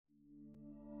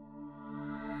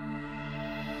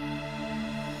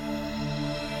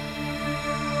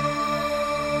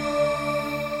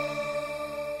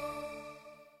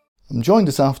I'm joined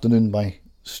this afternoon by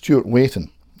Stuart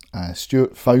Waiton.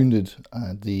 Stuart founded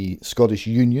the Scottish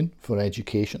Union for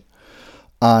Education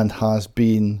and has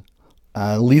been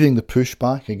leading the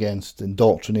pushback against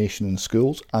indoctrination in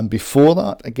schools, and before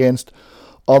that against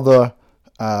other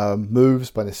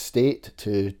moves by the state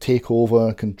to take over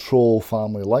and control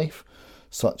family life,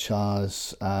 such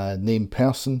as named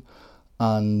person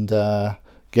and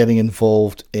getting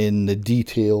involved in the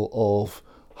detail of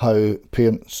how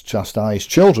parents chastise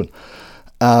children.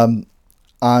 For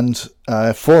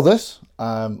this,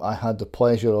 I had the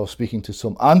pleasure of speaking to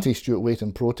some anti-Stuart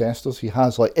Waiton protesters. He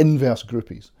has like inverse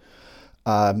groupies.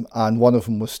 And one of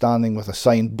them was standing with a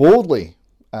sign boldly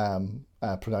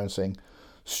pronouncing,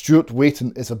 "Stuart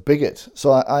Waiton is a bigot."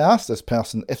 So I asked this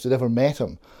person if they'd ever met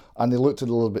him, and they looked a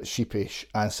little bit sheepish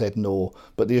and said no,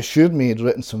 but they assured me he'd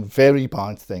written some very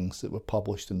bad things that were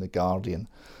published in The Guardian.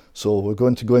 So we're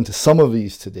going to go into some of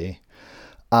these today.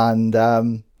 And I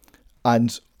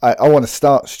want to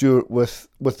start, Stuart, with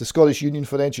the Scottish Union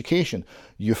for Education.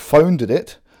 You founded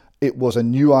it. It was a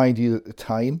new idea at the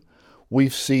time.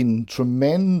 We've seen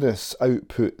tremendous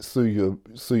output through your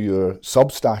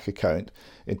Substack account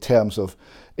in terms of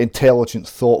intelligent,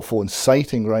 thoughtful,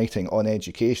 inciting writing on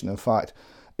education. In fact,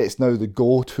 it's now the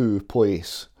go-to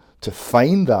place to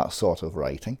find that sort of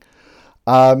writing.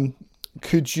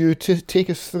 Could you take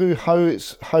us through how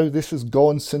this has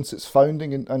gone since its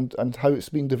founding and how it's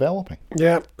been developing?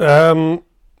 Yeah.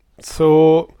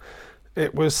 So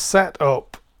it was set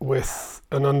up with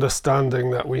an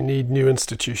understanding that we need new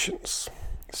institutions.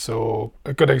 So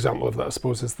a good example of that, I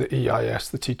suppose, is the EIS,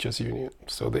 the Teachers Union.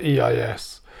 So the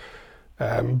EIS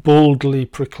boldly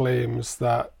proclaims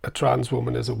that a trans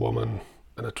woman is a woman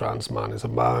and a trans man is a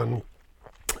man.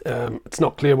 It's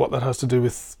not clear what that has to do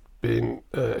with being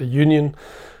a union.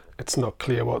 It's not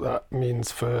clear what that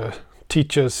means for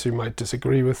teachers who might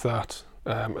disagree with that,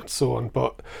 and so on.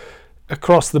 But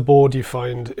across the board, you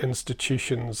find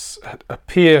institutions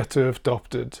appear to have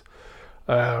adopted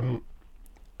a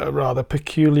rather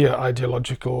peculiar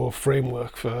ideological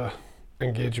framework for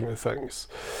engaging with things.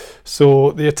 So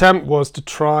the attempt was to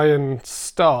try and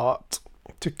start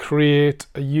to create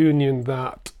a union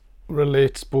that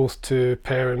relates both to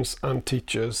parents and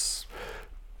teachers,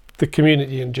 the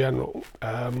community in general.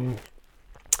 And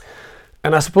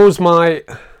I suppose my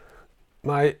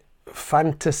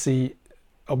fantasy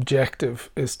objective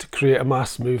is to create a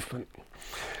mass movement.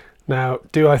 Now,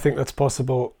 do I think that's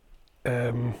possible?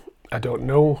 I don't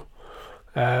know.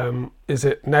 Is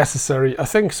it necessary? I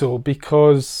think so,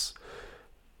 because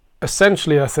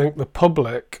essentially I think the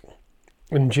public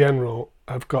in general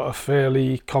have got a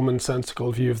fairly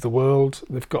commonsensical view of the world.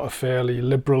 They've got a fairly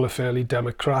liberal, a fairly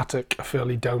democratic, a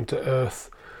fairly down-to-earth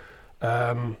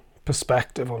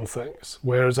perspective on things.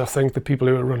 Whereas I think the people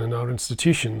who are running our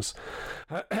institutions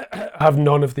have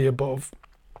none of the above.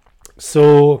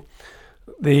 So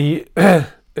it's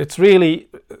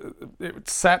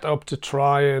set up to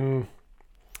try and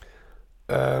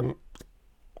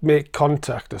make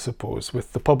contact, I suppose,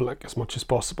 with the public as much as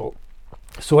possible.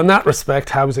 So in that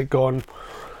respect, how's it gone?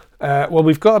 Well,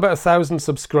 we've got about 1,000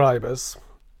 subscribers,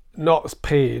 not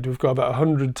paid. We've got about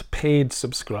 100 paid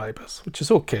subscribers, which is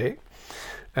okay.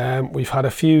 We've had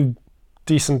a few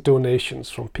decent donations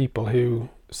from people who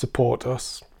support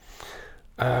us.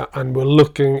 And we're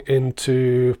looking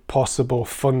into possible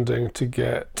funding to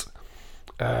get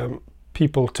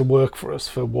people to work for us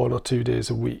for 1 or 2 days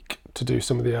a week to do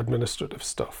some of the administrative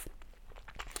stuff.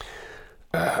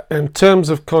 In terms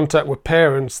of contact with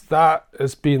parents, that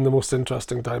has been the most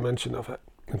interesting dimension of it,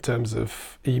 in terms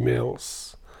of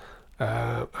emails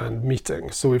and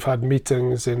meetings. So we've had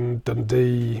meetings in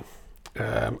Dundee,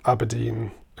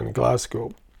 Aberdeen and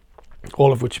Glasgow,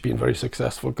 all of which have been very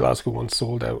successful. Glasgow one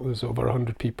sold out. There's over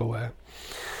 100 people there.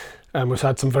 And we've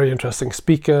had some very interesting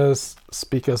speakers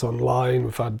online.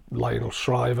 We've had Lionel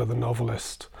Shriver, the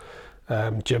novelist,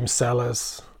 Jim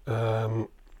Sellers.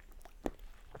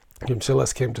 Jim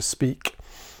Sellers came to speak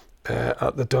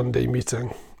at the Dundee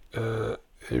meeting.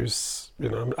 He was,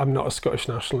 I'm not a Scottish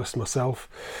nationalist myself,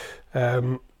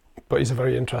 but he's a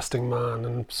very interesting man.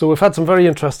 And so we've had some very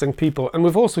interesting people, and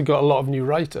we've also got a lot of new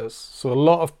writers. So a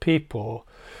lot of people,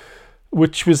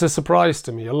 which was a surprise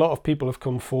to me, a lot of people have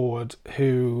come forward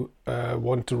who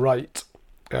want to write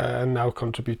and now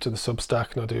contribute to the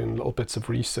Substack and are doing little bits of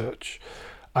research.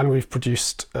 And we've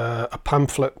produced a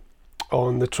pamphlet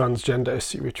on the transgender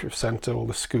issue, which we've sent to all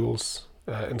the schools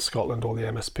in Scotland, all the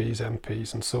MSPs,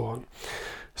 MPs and so on.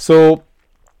 So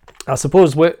I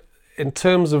suppose in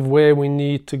terms of where we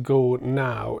need to go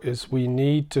now is we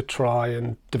need to try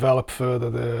and develop further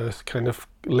the kind of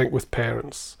link with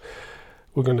parents.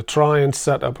 We're going to try and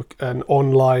set up an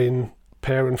online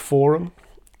parent forum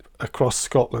across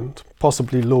Scotland,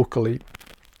 possibly locally,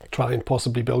 try and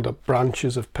possibly build up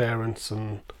branches of parents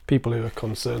and people who are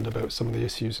concerned about some of the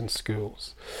issues in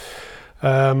schools.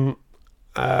 And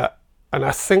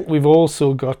I think we've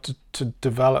also got to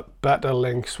develop better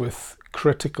links with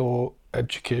critical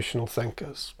educational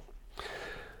thinkers,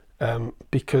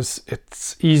 because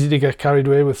it's easy to get carried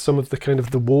away with some of the kind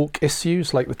of the woke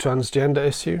issues, like the transgender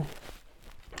issue.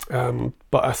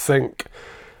 But I think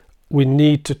we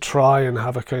need to try and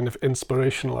have a kind of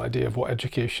inspirational idea of what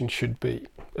education should be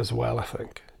as well, I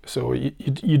think. So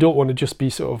you don't want to just be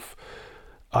sort of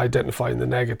identifying the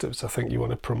negatives. I think you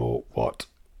want to promote what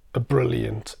a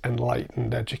brilliant,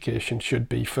 enlightened education should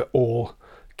be for all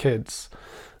kids.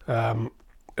 And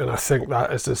I think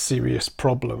that is a serious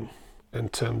problem in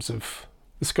terms of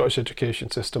the Scottish education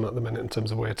system at the minute, in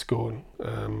terms of where it's going,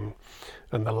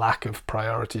 and the lack of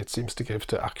priority it seems to give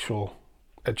to actual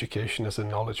education as a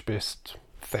knowledge-based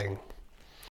thing.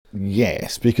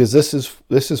 Yes, because this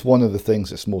is one of the things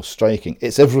that's most striking.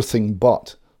 It's everything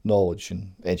but knowledge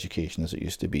and education as it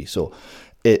used to be. So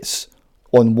it's,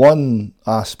 on one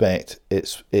aspect,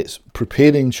 it's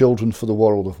preparing children for the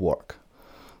world of work,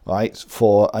 right,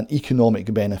 for an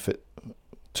economic benefit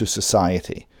to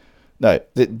society. Now,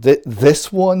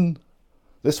 this one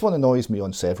annoys me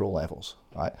on several levels,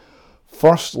 right?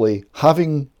 Firstly,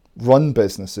 having run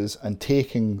businesses and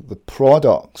taking the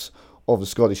products of the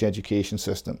Scottish education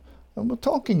system, and we're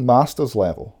talking master's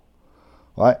level,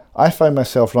 right? I found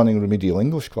myself running remedial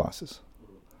English classes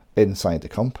inside the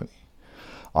company.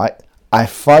 I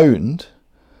found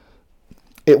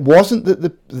it wasn't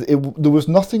that there was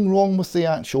nothing wrong with the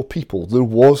actual people. There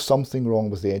was something wrong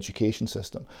with the education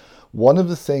system. One of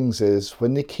the things is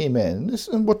when they came in,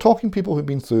 and we're talking people who've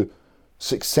been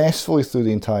successfully through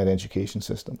the entire education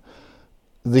system,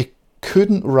 they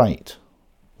couldn't write.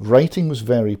 Writing was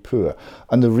very poor.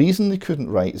 And the reason they couldn't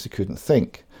write is they couldn't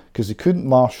think, because they couldn't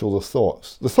marshal their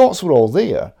thoughts. The thoughts were all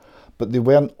there, but they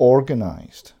weren't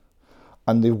organised.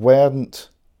 And they weren't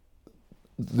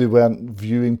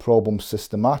viewing problems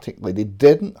systematically. They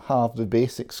didn't have the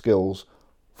basic skills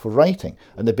for writing.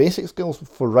 And the basic skills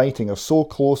for writing are so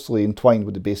closely entwined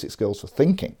with the basic skills for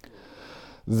thinking.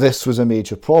 This was a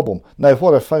major problem. Now,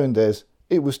 what I found is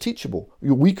it was teachable.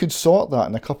 We could sort that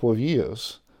in a couple of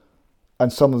years.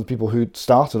 And some of the people who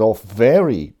started off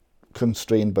very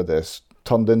constrained by this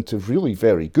turned into really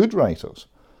very good writers.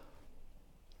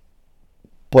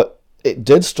 But it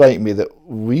did strike me that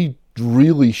we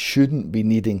really shouldn't be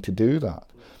needing to do that.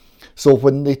 So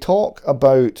when they talk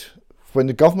about, when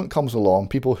the government comes along,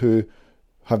 people who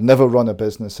have never run a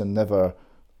business and never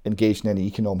engaged in any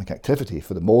economic activity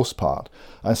for the most part,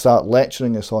 and start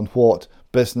lecturing us on what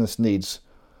business needs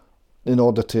in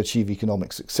order to achieve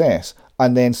economic success,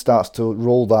 and then starts to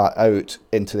roll that out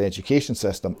into the education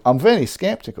system, I'm very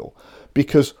sceptical,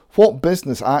 because what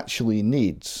business actually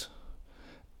needs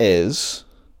is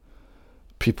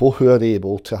people who are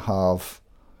able to have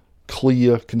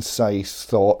clear, concise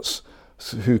thoughts,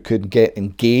 who can get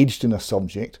engaged in a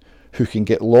subject, who can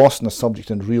get lost in a subject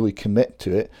and really commit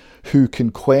to it, who can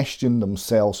question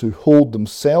themselves, who hold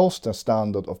themselves to a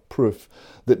standard of proof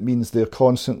that means they're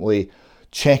constantly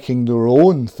checking their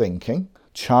own thinking,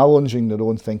 challenging their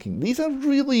own thinking. These are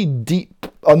really deep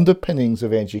underpinnings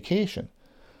of education.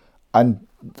 And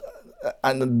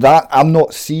that I'm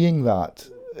not seeing that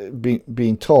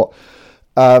being taught.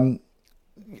 I've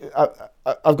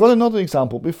got another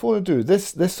example. Before I do,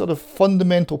 this sort of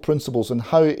fundamental principles and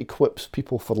how it equips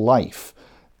people for life,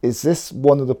 is this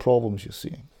one of the problems you're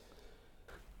seeing?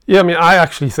 Yeah, I mean, I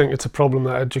actually think it's a problem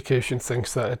that education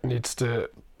thinks that it needs to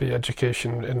be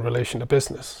education in relation to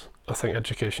business. I think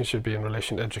education should be in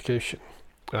relation to education.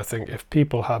 I think if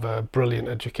people have a brilliant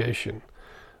education,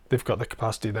 they've got the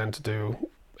capacity then to do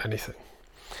anything.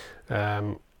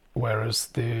 Whereas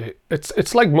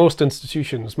it's like most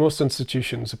institutions. Most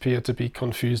institutions appear to be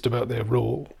confused about their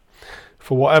role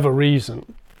for whatever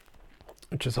reason,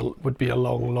 which would be a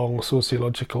long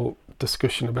sociological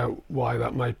discussion about why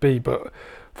that might be. But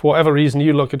for whatever reason,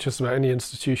 you look at just about any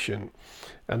institution,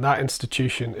 and that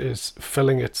institution is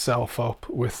filling itself up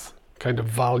with kind of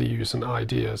values and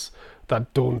ideas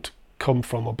that don't come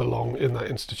from or belong in that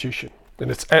institution. And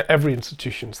it's every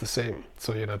institution's the same.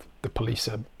 So, you know, the police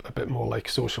are a bit more like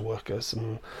social workers,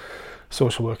 and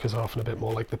social workers are often a bit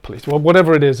more like the police. Well,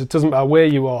 whatever it is, it doesn't matter where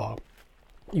you are,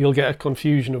 you'll get a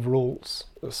confusion of roles.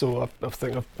 So I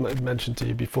think I've mentioned to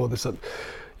you before this, that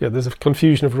there's a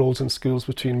confusion of roles in schools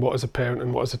between what is a parent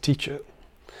and what is a teacher.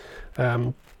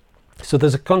 So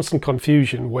there's a constant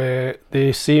confusion where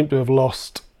they seem to have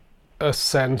lost a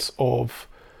sense of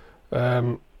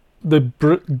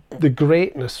the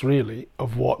greatness really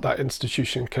of what that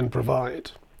institution can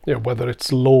provide. Whether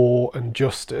it's law and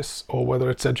justice or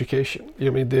whether it's education.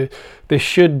 They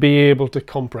should be able to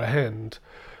comprehend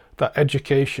that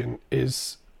education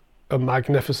is a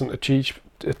magnificent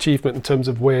achievement in terms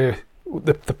of where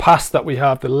the past that we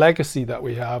have, the legacy that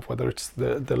we have, whether it's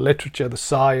the literature, the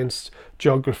science,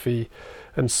 geography,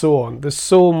 and so on. There's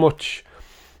so much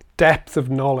depth of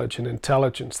knowledge and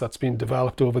intelligence that's been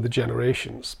developed over the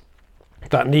generations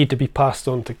that need to be passed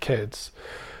on to kids.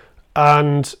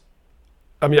 And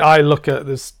I look at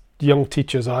this young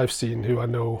teachers I've seen who I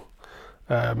know,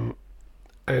 and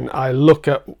I look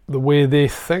at the way they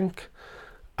think,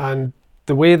 and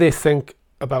the way they think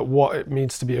about what it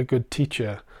means to be a good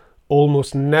teacher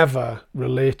almost never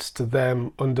relates to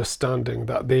them understanding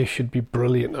that they should be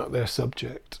brilliant at their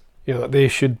subject. That they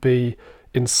should be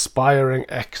inspiring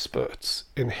experts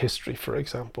in history, for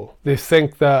example. They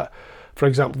think that, for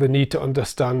example, they need to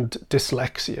understand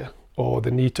dyslexia, or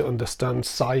they need to understand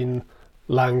sign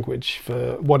language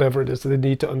for whatever it is. They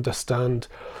need to understand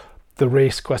the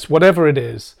race question, whatever it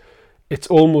is. It's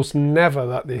almost never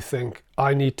that they think,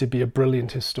 I need to be a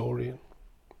brilliant historian.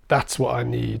 That's what I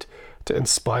need to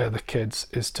inspire the kids,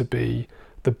 is to be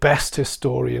the best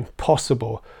historian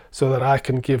possible so that I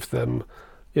can give them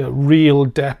real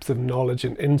depth of knowledge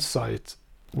and insight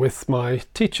with my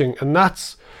teaching. And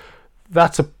that's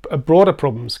a broader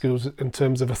problem in schools in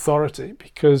terms of authority,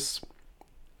 because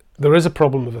there is a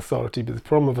problem of authority, but the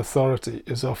problem of authority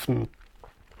is often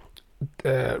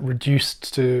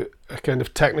reduced to a kind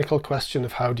of technical question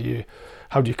of how do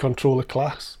you control a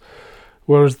class.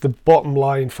 Whereas the bottom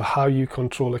line for how you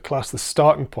control a class, the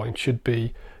starting point should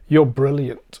be, you're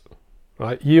brilliant,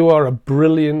 right? You are a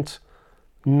brilliant,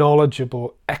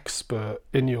 knowledgeable expert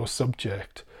in your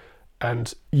subject,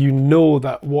 and you know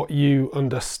that what you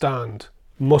understand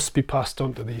must be passed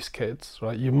on to these kids,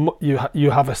 right?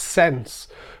 You have a sense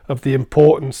of the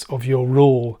importance of your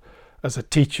role as a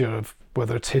teacher of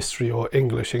whether it's history or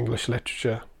English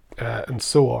literature, and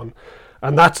so on.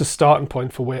 And that's a starting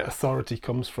point for where authority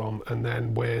comes from, and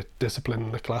then where discipline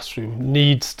in the classroom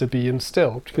needs to be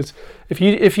instilled. Because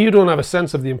if you don't have a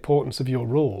sense of the importance of your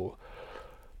role,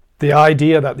 the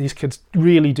idea that these kids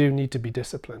really do need to be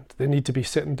disciplined, they need to be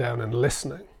sitting down and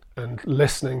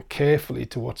listening carefully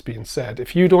to what's being said.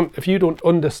 If you don't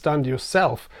understand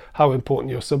yourself how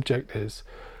important your subject is,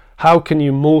 how can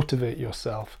you motivate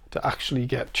yourself to actually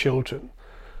get children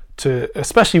to,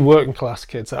 especially working class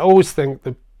kids? I always think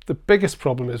the biggest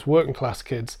problem is working class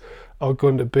kids are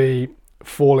going to be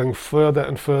falling further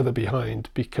and further behind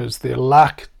because they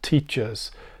lack teachers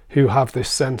who have this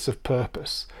sense of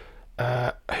purpose,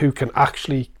 who can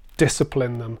actually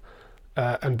discipline them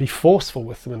and be forceful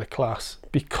with them in a class,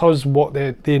 because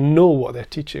they know what they're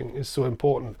teaching is so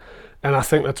important. And I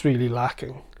think that's really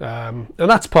lacking. And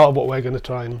that's part of what we're going to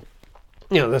try and,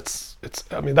 that's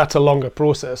a longer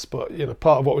process, but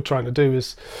part of what we're trying to do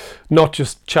is not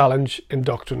just challenge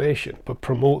indoctrination, but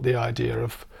promote the idea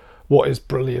of what is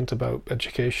brilliant about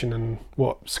education and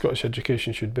what Scottish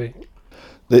education should be.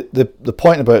 The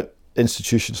point about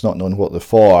institutions not knowing what they're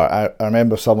for, I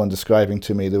remember someone describing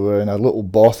to me they were in a little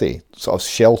bothy, sort of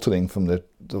sheltering from the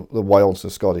wilds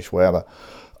of Scottish weather,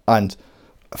 and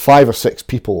 5 or 6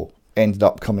 people ended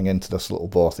up coming into this little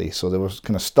bothy. So they were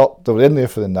kind of stuck, they were in there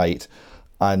for the night,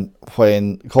 and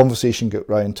when conversation got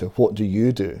round to what do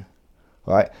you do,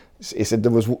 right, he said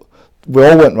we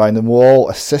all went round and we're all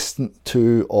assistant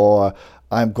to, or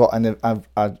I've got an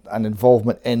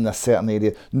involvement in a certain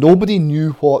area. Nobody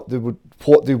knew what they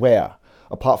were,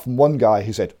 apart from one guy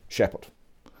who said shepherd.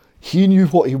 He knew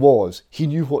what he was. He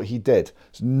knew what he did.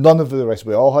 So none of the rest.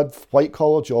 We all had white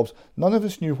collar jobs. None of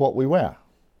us knew what we were.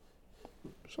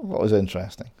 So that was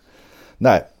interesting.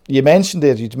 Now you mentioned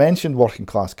working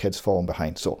class kids falling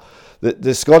behind. So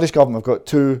the Scottish government have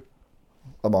got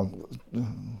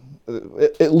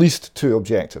at least two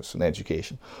objectives in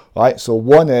education, right? So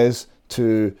one is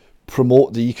to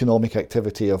promote the economic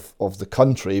activity of the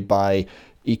country by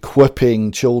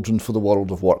equipping children for the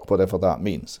world of work, whatever that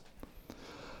means.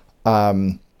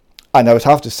 And I would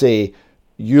have to say,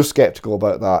 you're sceptical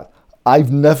about that.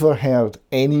 I've never heard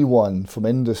anyone from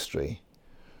industry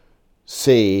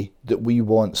say that we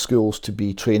want schools to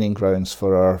be training grounds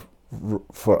for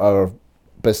our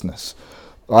business,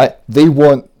 right? They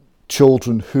want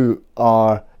children who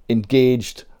are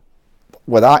engaged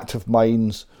with active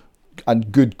minds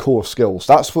and good core skills.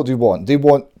 That's what they want. They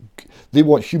want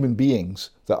human beings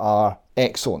that are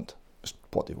excellent. That's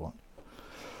what they want.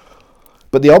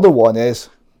 But the other one is,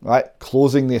 right,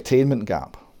 closing the attainment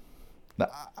gap. Now,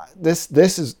 this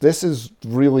is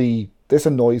really this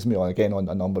annoys me on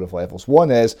a number of levels. One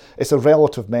is it's a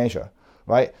relative measure,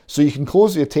 right? So you can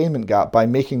close the attainment gap by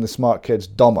making the smart kids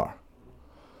dumber.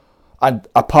 And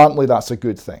apparently that's a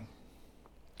good thing.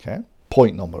 Okay,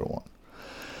 point number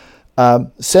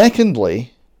one.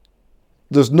 Secondly,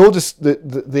 there's no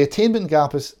the attainment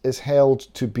gap is held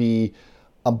to be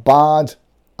a bad,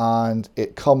 and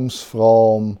it comes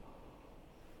from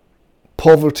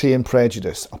poverty and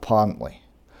prejudice, apparently.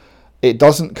 It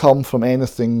doesn't come from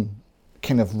anything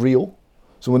kind of real.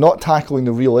 So we're not tackling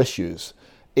the real issues.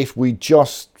 If we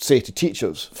just say to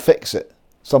teachers, fix it,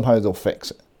 somehow they'll fix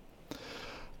it.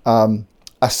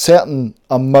 A certain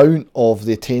amount of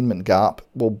the attainment gap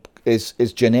is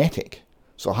genetic.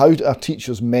 So how are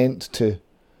teachers meant to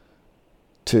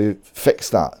fix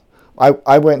that?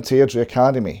 I went to Airdrie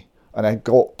Academy and I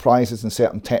got prizes in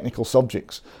certain technical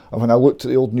subjects. And when I looked at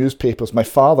the old newspapers, my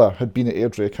father had been at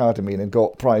Airdrie Academy and had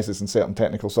got prizes in certain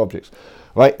technical subjects,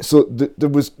 right? So there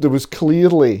was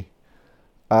clearly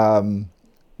an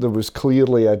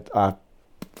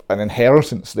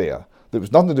inheritance there. There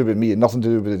was nothing to do with me and nothing to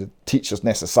do with the teachers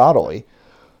necessarily,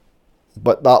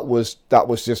 but that was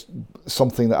just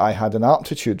something that I had an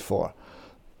aptitude for.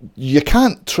 You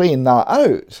can't train that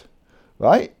out,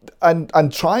 right?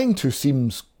 And trying to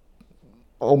seems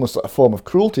almost like a form of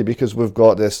cruelty, because we've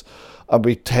got this, are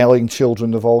we telling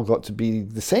children they've all got to be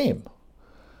the same,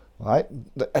 right?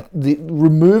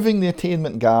 Removing the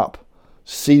attainment gap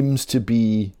seems to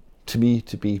me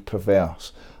to be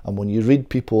perverse. And when you read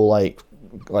people like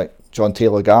John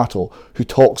Taylor Gatto, who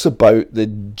talks about the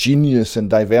genius and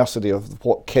diversity of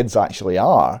what kids actually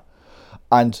are,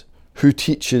 and who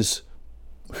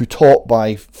taught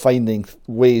by finding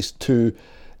ways to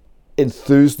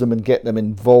enthuse them and get them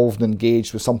involved and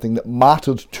engaged with something that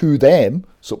mattered to them,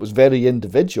 so it was very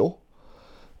individual.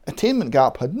 Attainment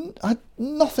gap had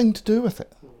nothing to do with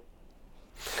it.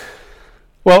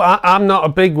 Well, I'm not a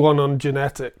big one on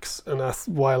genetics, and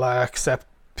while I accept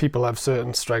people have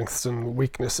certain strengths and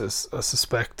weaknesses, I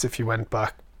suspect if you went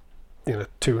back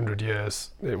 200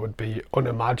 years, it would be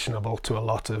unimaginable to a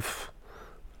lot of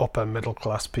upper middle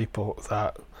class people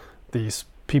that these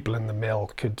people in the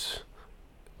mill could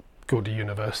go to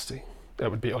university.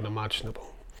 That would be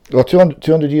unimaginable. Well,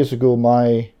 200 years ago,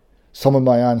 some of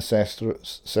my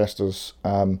ancestors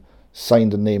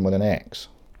signed a name with an X.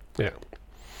 Yeah.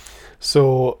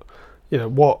 So,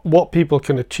 what people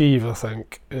can achieve, I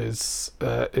think, is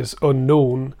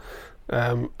unknown,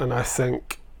 and I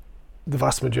think the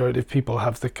vast majority of people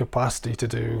have the capacity to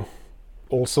do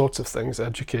all sorts of things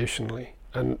educationally,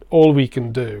 and all we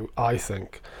can do, I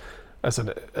think, as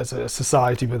a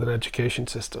society with an education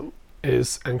system,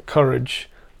 is encourage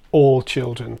all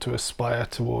children to aspire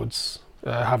towards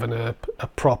having a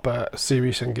proper,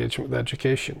 serious engagement with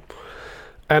education.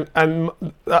 And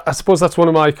I suppose that's one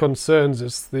of my concerns,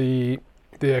 is the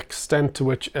extent to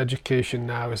which education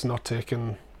now is not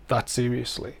taken that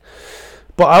seriously.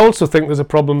 But I also think there's a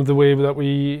problem with the way that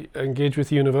we engage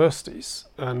with universities,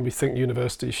 and we think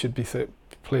universities should be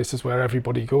places where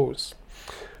everybody goes,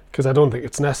 because I don't think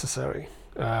it's necessary.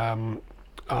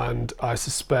 And I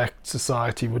suspect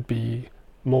society would be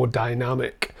more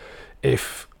dynamic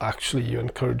if actually you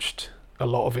encouraged a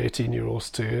lot of 18-year-olds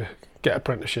to get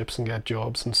apprenticeships and get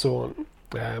jobs and so on,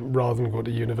 rather than go to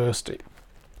university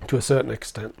to a certain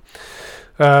extent.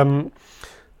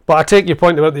 But I take your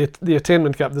point about the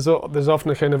attainment gap. There's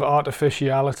often a kind of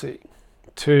artificiality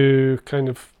to kind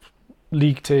of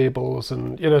league tables,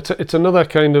 and it's another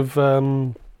kind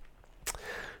of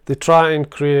they try and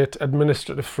create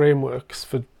administrative frameworks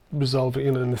for resolving,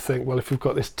 and they think, well, if we've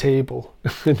got this table,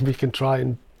 then we can try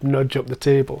and nudge up the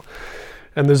table.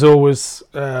 And there's always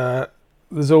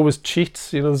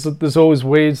cheats. There's always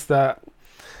ways that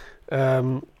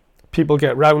people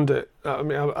get round it. I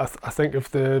mean, I think of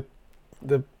the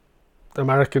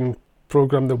American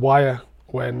program The Wire,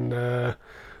 when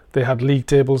they had league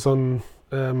tables on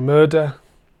murder,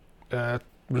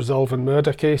 resolving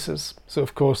murder cases. So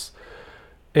of course,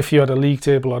 if you had a league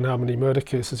table on how many murder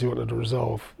cases you wanted to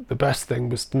resolve, the best thing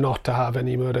was not to have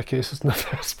any murder cases in the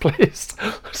first place.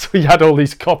 So you had all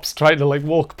these cops trying to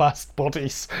walk past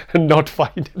bodies and not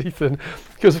find anything,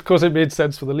 because of course it made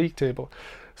sense for the league table.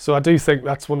 So I do think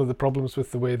that's one of the problems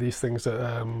with the way these things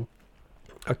are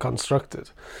constructed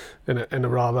in a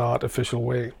rather artificial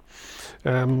way.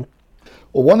 Well,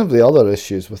 one of the other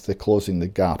issues with the closing the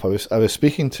gap, I was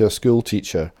speaking to a school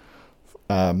teacher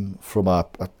from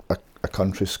a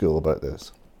country school about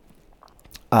this,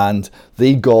 and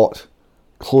they got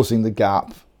closing the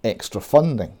gap extra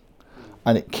funding,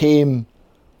 and it came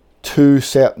to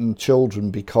certain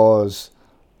children because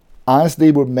as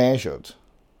they were measured,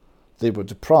 they were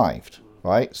deprived.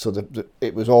 right? So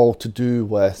it was all to do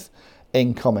with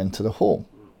income into the home,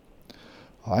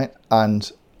 right?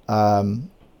 And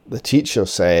the teacher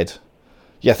said,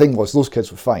 yeah, the thing was, those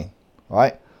kids were fine,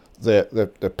 right? Their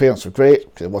parents were great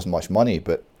because there wasn't much money,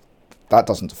 but that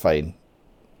doesn't define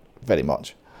very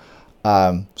much.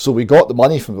 So we got the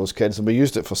money from those kids and we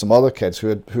used it for some other kids who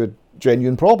had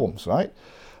genuine problems, right?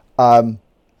 And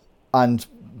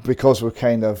because we're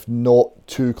kind of not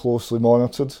too closely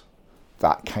monitored,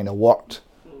 that kind of worked.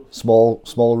 Small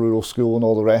rural school and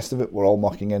all the rest of it, we're all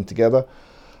mucking in together.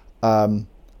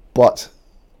 But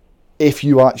if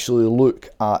you actually look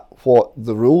at what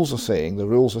the rules are saying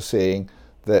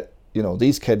that, you know,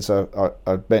 these kids are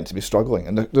meant to be struggling,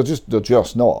 and they're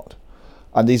just not.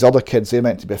 And these other kids, they're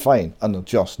meant to be fine, and they're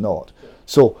just not.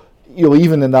 So, you know,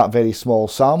 even in that very small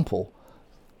sample,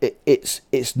 it's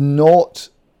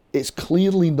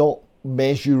clearly not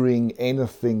measuring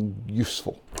anything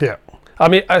useful. Yeah, I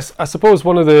mean, I suppose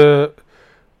one of the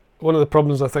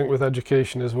problems I think with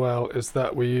education as well is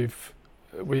that we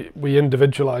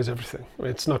individualize everything. I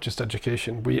mean, it's not just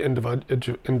education. We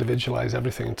individualize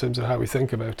everything in terms of how we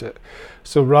think about it.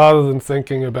 So rather than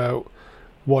thinking about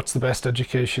what's the best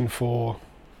education for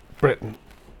Britain,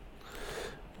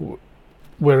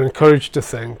 we're encouraged to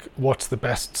think what's the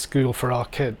best school for our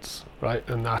kids, right?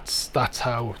 And that's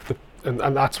how and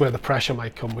that's where the pressure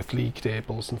might come with league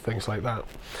tables and things like that.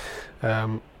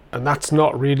 And that's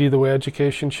not really the way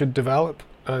education should develop.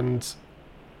 And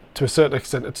to a certain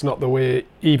extent, it's not the way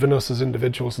even us as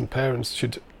individuals and parents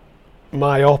should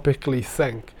myopically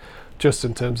think, just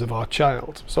in terms of our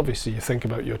child. So obviously you think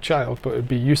about your child, but it'd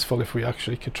be useful if we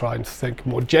actually could try and think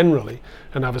more generally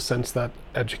and have a sense that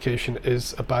education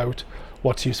is about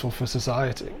what's useful for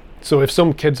society. So if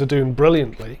some kids are doing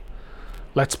brilliantly,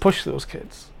 let's push those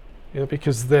kids, you know,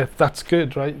 because that's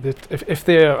good, right? If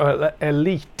they are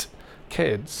elite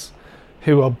kids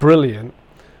who are brilliant,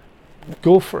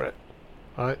 go for it,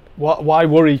 right? Why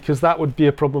worry? Because that would be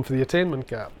a problem for the attainment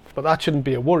gap. But that shouldn't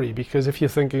be a worry, because if you're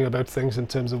thinking about things in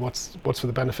terms of what's for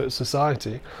the benefit of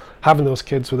society, having those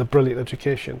kids with a brilliant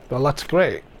education, well, that's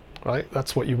great, right?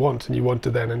 That's what you want, and you want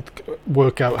to then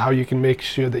work out how you can make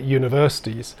sure that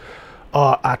universities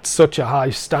are at such a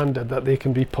high standard that they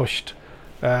can be pushed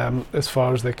as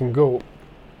far as they can go.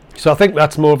 So I think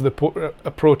that's more of the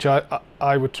approach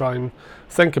I would try and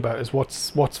think about, is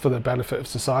what's for the benefit of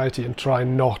society, and try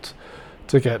not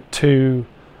to get too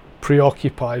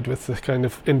preoccupied with the kind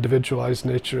of individualized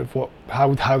nature of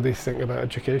how they think about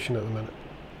education at the minute.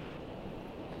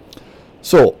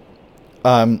 So,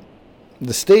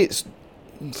 the state's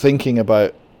thinking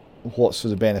about what's for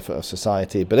the benefit of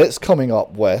society, but it's coming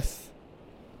up with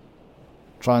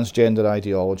transgender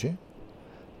ideology.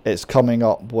 It's coming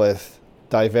up with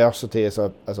diversity as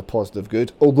a positive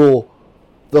good. Although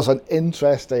there's an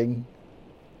interesting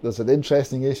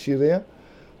issue there,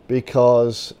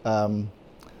 because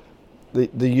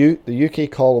the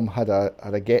UK column had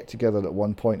a get together at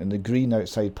one point in the Green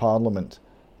outside Parliament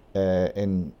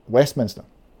in Westminster,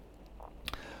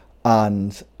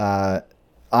 and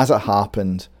as it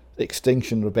happened,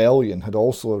 Extinction Rebellion had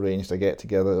also arranged a get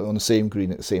together on the same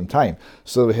Green at the same time.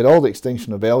 So we had all the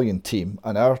Extinction Rebellion team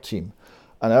and our team,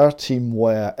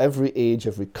 were every age,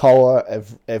 every colour,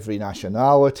 every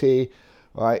nationality,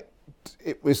 right?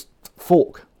 It was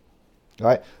folk.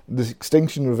 Right, the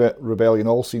Extinction Rebellion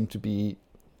all seemed to be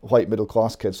white middle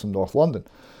class kids from North London.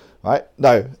 Right,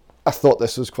 now I thought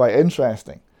this was quite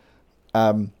interesting.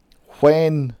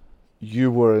 When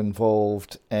you were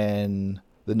involved in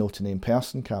the No to Name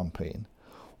Person campaign,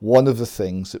 one of the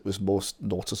things that was most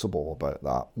noticeable about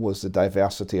that was the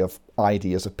diversity of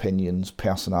ideas, opinions,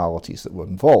 personalities that were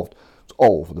involved. It's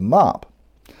all over the map,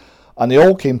 and they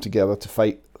all came together to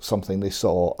fight something they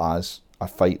saw as a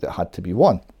fight that had to be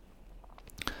won.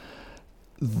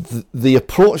 The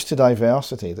approach to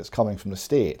diversity that's coming from the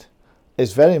state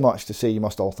is very much to say you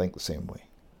must all think the same way.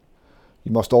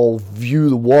 You must all view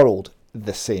the world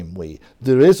the same way.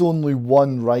 There is only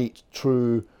one right,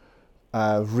 true,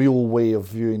 real way of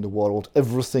viewing the world.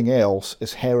 Everything else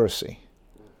is heresy.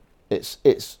 It's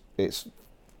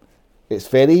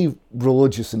very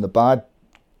religious in the bad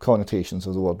connotations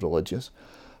of the word religious,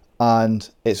 and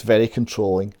it's very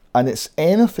controlling, and it's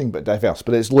anything but diverse,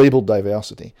 but it's labelled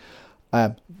diversity.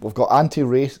 We've got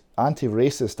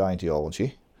anti-racist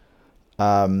ideology,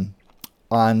 and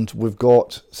we've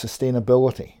got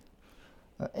sustainability.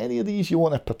 Any of these you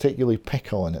want to particularly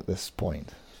pick on at this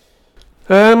point?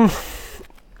 Well,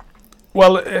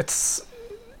 it's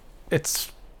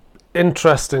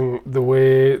interesting the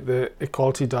way the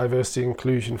equality, diversity,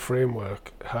 inclusion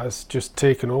framework has just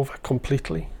taken over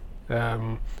completely. I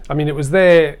mean, it was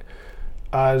there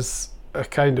as a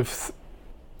kind of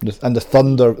and the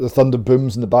thunder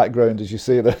booms in the background as you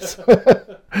say this.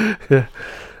 yeah.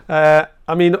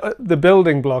 I mean, the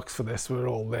building blocks for this were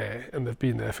all there, and they've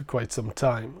been there for quite some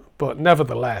time. But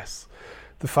nevertheless,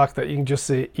 the fact that you can just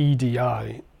say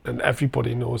EDI and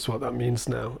everybody knows what that means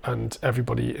now, and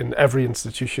everybody in every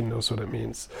institution knows what it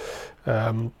means,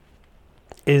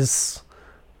 is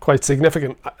quite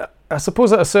significant. I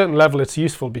suppose at a certain level it's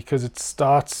useful because it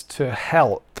starts to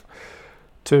help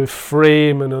to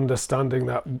frame an understanding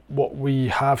that what we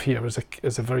have here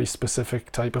is a very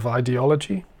specific type of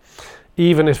ideology.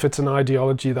 Even if it's an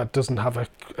ideology that doesn't have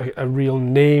a real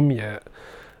name yet,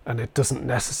 and it doesn't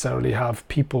necessarily have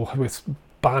people with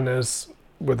banners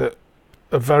with a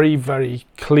very, very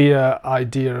clear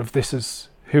idea of this is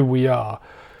who we are,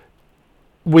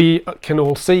 we can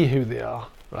all see who they are,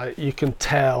 right? You can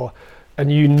tell, and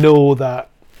you know that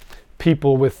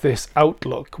people with this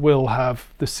outlook will have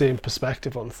the same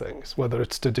perspective on things, whether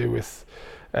it's to do with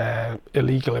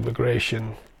illegal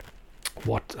immigration,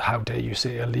 how dare you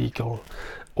say illegal,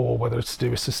 or whether it's to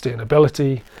do with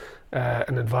sustainability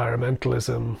and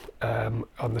environmentalism.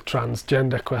 On the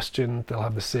transgender question, they'll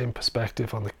have the same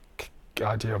perspective on the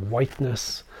idea of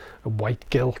whiteness, and white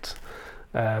guilt,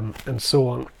 and so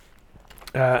on.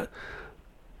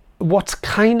 What's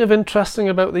kind of interesting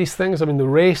about these things, I mean, the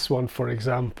race one, for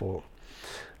example,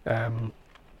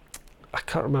 I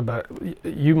can't remember,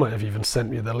 you might have even sent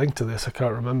me the link to this, I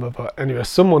can't remember, but anyway,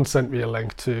 someone sent me a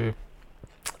link to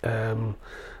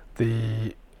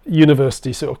the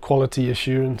university sort of quality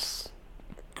assurance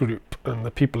group and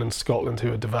the people in Scotland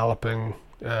who are developing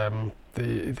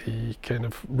the kind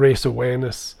of race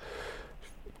awareness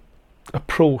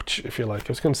approach, if you like. I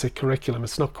was going to say curriculum,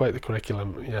 it's not quite the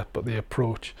curriculum yet, but the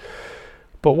approach.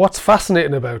 But what's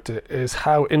fascinating about it is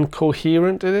how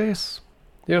incoherent it is.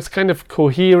 You know, it's kind of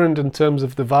coherent in terms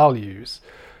of the values,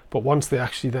 but once they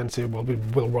actually then say, well,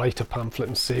 we'll write a pamphlet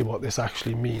and say what this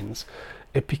actually means,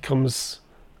 it becomes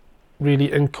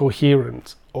really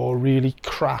incoherent or really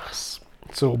crass.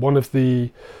 So one of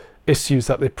the issues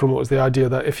that they promote is the idea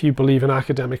that if you believe in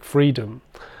academic freedom,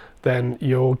 then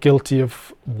you're guilty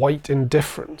of white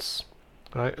indifference,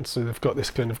 right? And so they've got this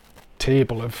kind of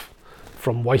table of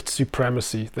from white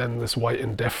supremacy, then this white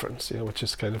indifference, you know, which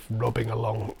is kind of rubbing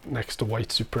along next to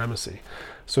white supremacy.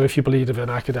 So if you believe in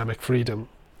academic freedom,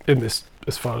 in this,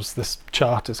 as far as this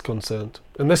chart is concerned,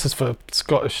 and this is for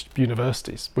Scottish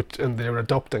universities, and they're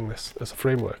adopting this as a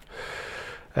framework,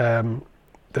 then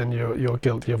you're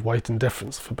guilty of white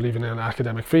indifference for believing in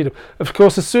academic freedom. Of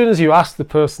course, as soon as you ask the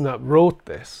person that wrote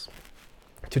this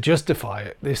to justify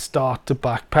it, they start to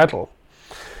backpedal,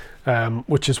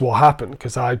 which is what happened,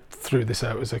 because I threw this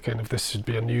out as a kind of, this should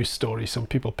be a news story. Some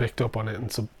people picked up on it,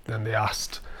 and so then they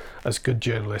asked, as good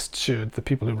journalists should, the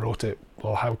people who wrote it,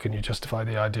 well, how can you justify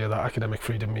the idea that academic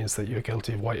freedom means that you're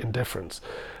guilty of white indifference?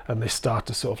 And they start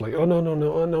to sort of like, oh, no,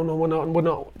 we're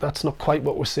not, that's not quite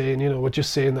what we're saying, you know, we're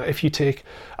just saying that if you take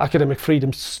academic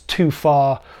freedom too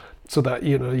far so that,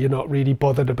 you know, you're not really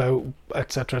bothered about,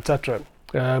 etc., etc.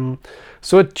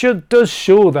 So it does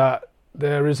show that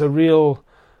there's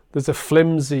a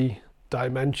flimsy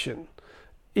dimension,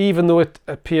 even though it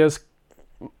appears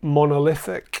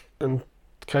monolithic and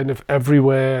kind of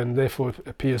everywhere, and therefore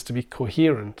appears to be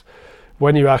coherent.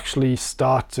 When you actually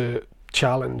start to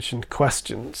challenge and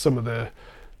question some of the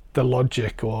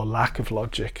logic or lack of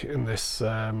logic in this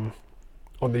on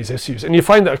these issues, and you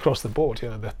find that across the board, you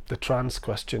know, the trans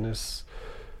question is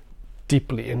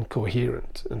deeply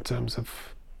incoherent in terms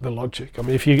of the logic. I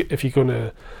mean, if you're going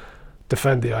to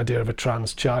defend the idea of a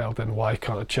trans child, then why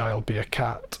can't a child be a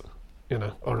cat, you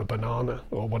know, or a banana,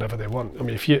 or whatever they want? I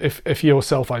mean, if your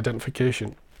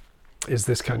self-identification is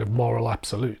this kind of moral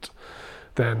absolute,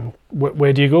 then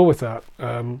where do you go with that?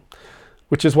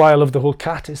 Which is why I love the whole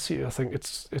cat issue. I think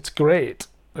it's great.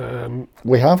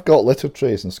 We have got litter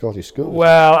trays in Scottish schools.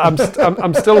 Well,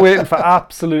 I'm still waiting for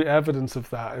absolute evidence of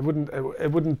that.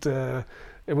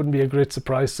 It wouldn't be a great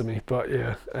surprise to me, but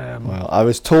yeah. Well, I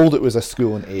was told it was a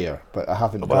school in Ayr, but I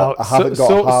haven't got so evidence.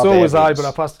 was I, but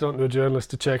I passed it on to a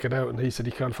journalist to check it out, and he said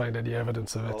he can't find any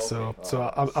evidence of it. Okay.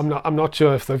 So I'm not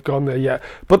sure if they've gone there yet.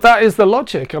 But that is the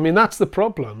logic. I mean, that's the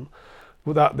problem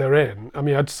that they're in. I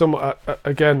mean, I had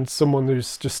someone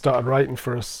who's just started writing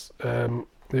for us,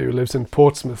 who lives in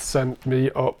Portsmouth, sent me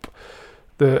up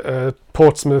the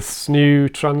Portsmouth's new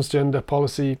transgender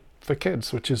policy for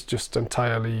kids, which is just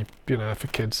entirely, you know, if a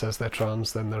kid says they're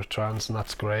trans, then they're trans, and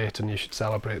that's great, and you should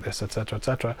celebrate this, etc.,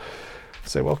 etc.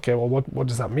 So, okay, well, what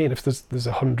does that mean? If there's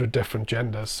 100 different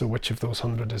genders, so which of those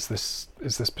 100 is this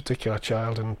particular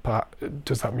child? And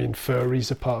does that mean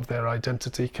furries are part of their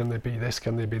identity? Can they be this?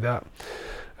 Can they be that?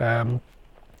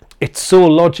 it's so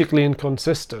logically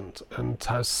inconsistent and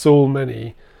has so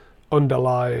many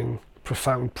underlying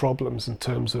profound problems in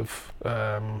terms of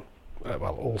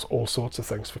all sorts of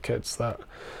things for kids that's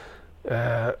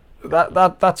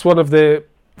one of the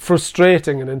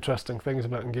frustrating and interesting things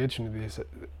about engaging in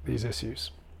these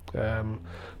issues.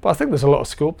 But I think there's a lot of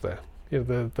scope there.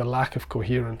 The lack of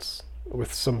coherence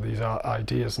with some of these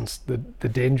ideas and the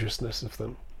dangerousness of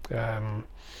them,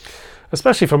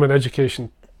 especially from an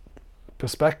education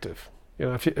perspective.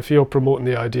 If you're promoting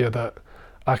the idea that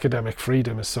academic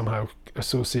freedom is somehow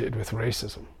associated with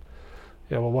racism,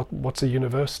 what's a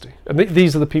university? And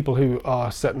these are the people who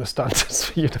are setting the standards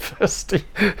for university,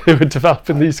 who are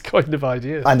developing these kind of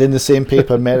ideas. And in the same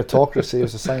paper, meritocracy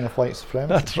is a sign of white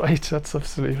supremacy. That's right. That's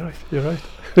absolutely right. You're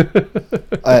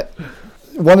right.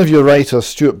 One of your writers,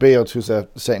 Stuart Baird, who's a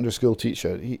secondary school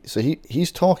teacher,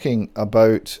 he's talking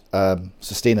about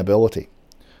sustainability.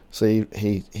 So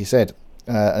he said,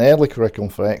 an early curriculum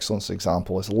for excellence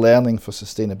example is learning for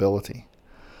sustainability.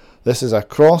 This is a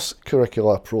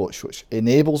cross-curricular approach which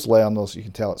enables learners, you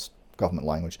can tell it's government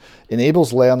language,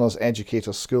 enables learners,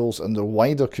 educators, schools and their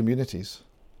wider communities,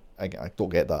 I don't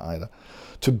get that either,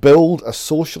 to build a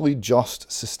socially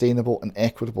just, sustainable and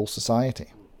equitable society.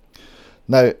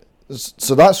 Now,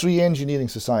 so that's re-engineering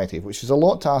society, which is a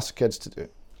lot to ask kids to do,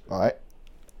 right?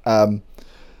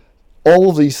 All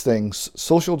of these things,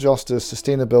 social justice,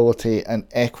 sustainability and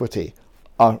equity,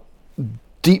 are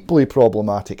deeply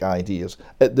problematic ideas.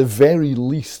 At the very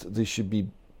least, they should be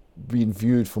being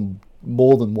viewed from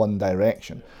more than one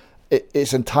direction.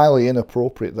 It's entirely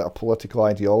inappropriate that a political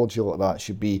ideology like that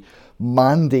should be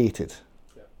mandated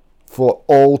for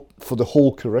the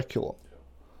whole curriculum.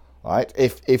 Right?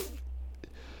 If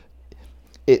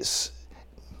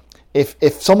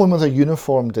someone with a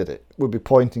uniform did it, we'd be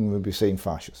saying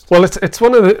fascist. Well, it is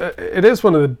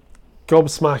one of the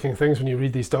gobsmacking things when you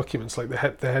read these documents, like the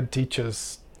head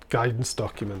teacher's guidance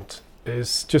document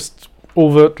is just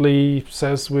overtly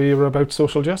says we're about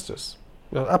social justice.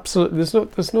 Absolutely,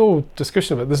 there's no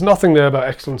discussion of it. There's nothing there about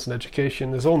excellence in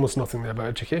education. There's almost nothing there about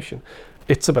education.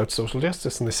 It's about social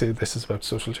justice, and they say this is about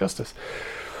social justice.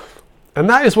 And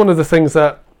that is one of the things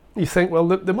that you think, well,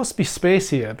 there must be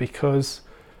space here, because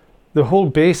the whole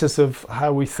basis of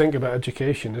how we think about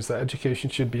education is that education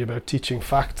should be about teaching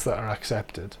facts that are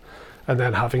accepted and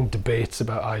then having debates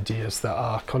about ideas that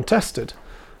are contested.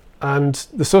 And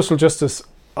the social justice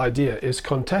idea is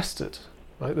contested,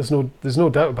 right? There's no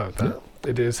doubt about that.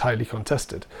 It is highly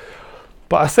contested.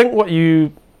 But I think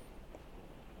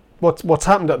what's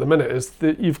happened at the minute is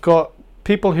that you've got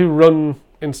people who run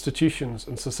institutions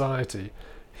in society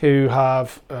who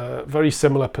have a very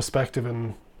similar perspective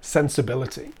and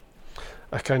sensibility,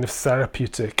 a kind of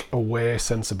therapeutic, aware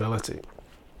sensibility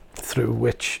through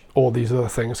which all these other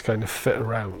things kind of fit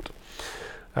around.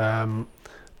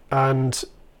 And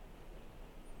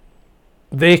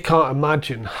they can't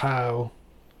imagine how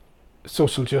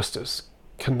social justice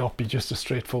cannot be just a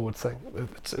straightforward thing.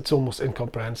 It's almost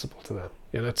incomprehensible to them.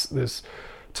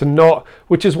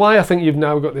 Which is why I think you've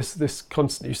now got this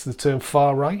constant use of the term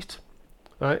far right,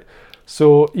 right?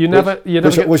 So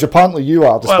which apparently you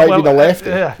are, despite being a lefty.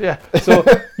 Yeah. So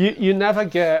you never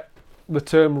get the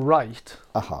term right,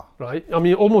 right? I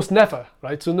mean, almost never,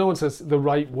 right? So no one says the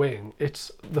right wing.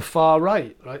 It's the far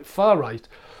right, right? Far right.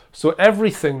 So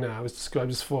everything now is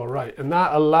described as far right, and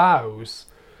that allows,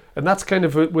 and that's kind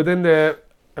of within their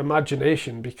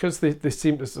imagination, because they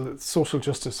seem to social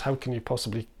justice. How can you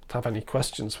possibly have any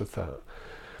questions with that?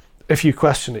 If you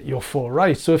question it, you're far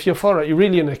right. So if you're far right, you're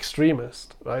really an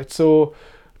extremist, right? So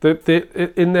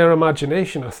in their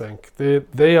imagination, I think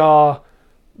they are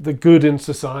the good in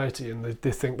society, and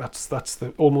they think that's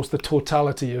almost the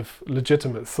totality of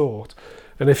legitimate thought.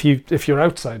 And if you're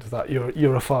outside of that,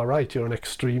 you're a far right. You're an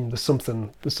extreme. There's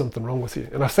something wrong with you.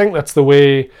 And I think that's the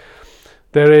way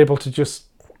they're able to just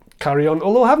carry on.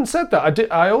 Although having said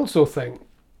that, I also think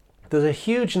there's a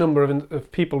huge number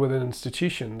of people within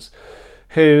institutions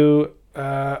who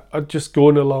are just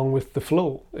going along with the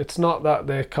flow. It's not that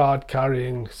they're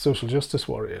card-carrying social justice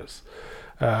warriors.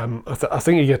 I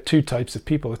think you get two types of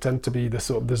people. They tend to be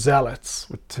the zealots,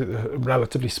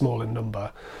 relatively small in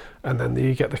number, and then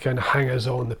you get the kind of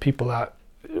hangers-on, the people that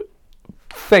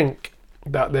think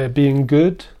that they're being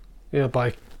good,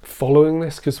 by following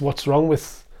this. Because what's wrong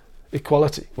with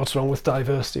equality? What's wrong with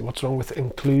diversity? What's wrong with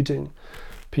including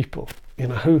people?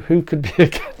 Who could be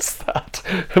against that?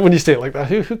 When you say it like that,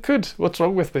 who could? What's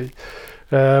wrong with me?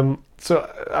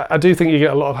 So I do think you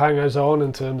get a lot of hangers-on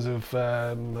in terms of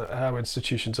how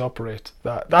institutions operate.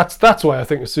 That's why I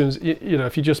think as soon as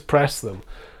if you just press them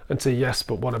and say yes,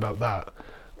 but what about that?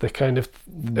 they kind of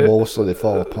mostly they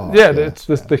fall apart. It's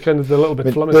the kind of the little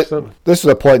bit flummoxed. This is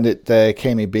a point that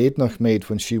Kemi Badenoch made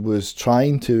when she was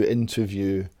trying to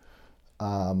interview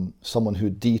someone who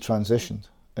detransitioned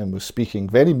and was speaking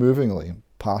very movingly and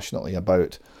passionately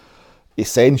about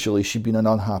essentially she'd been an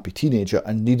unhappy teenager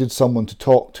and needed someone to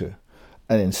talk to,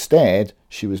 and instead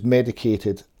she was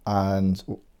medicated and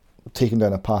taken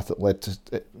down a path that led to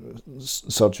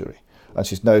surgery, and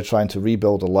she's now trying to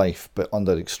rebuild a life but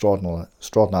under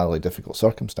extraordinarily difficult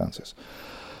circumstances.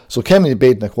 So Kemi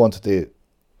Badenoch wanted to,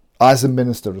 as the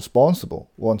minister responsible,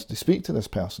 wanted to speak to this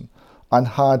person and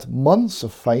had months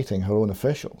of fighting her own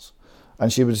officials.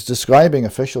 And she was describing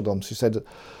officialdom. She said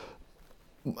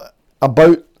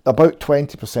about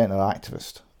 20% are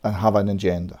activists and have an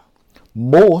agenda.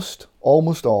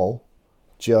 Almost all,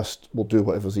 just will do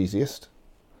whatever's easiest.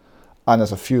 And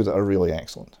there's a few that are really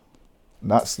excellent.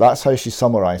 And that's how she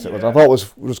summarised it, which I thought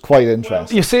was quite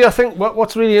interesting. You see, I think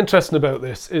what's really interesting about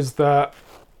this is that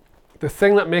the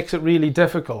thing that makes it really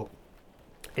difficult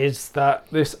is that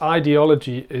this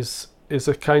ideology is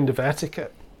a kind of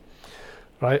etiquette,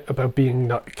 right? About being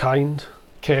not kind,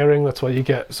 caring. That's why you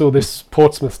get this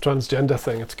Portsmouth transgender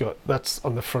thing. That's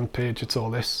on the front page. It's all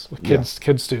this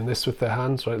kids doing this with their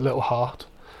hands, right? Little heart,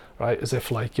 right? As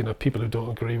if people who don't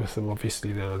agree with them,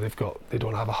 obviously they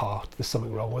don't have a heart. There's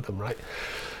something wrong with them, right?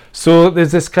 So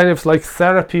there's this kind of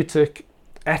therapeutic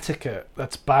etiquette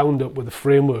that's bound up with the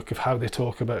framework of how they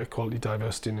talk about equality,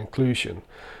 diversity, and inclusion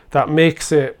that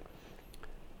makes it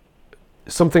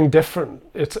something different.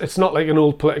 It's not like an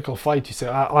old political fight. You say,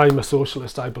 I'm a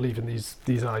socialist, I believe in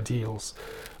these ideals,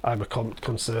 I'm a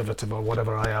conservative or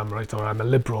whatever I am, right, or I'm a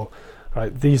liberal,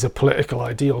 right, these are political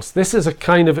ideals. This is a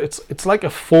kind of, it's like a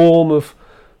form of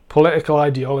political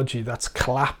ideology that's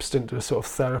collapsed into a sort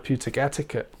of therapeutic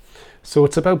etiquette. So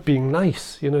it's about being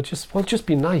nice, just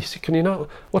be nice. Can you not,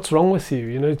 what's wrong with you?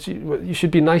 You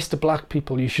should be nice to black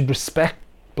people, you should respect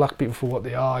black people for what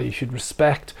they are, you should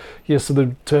respect, so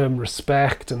the term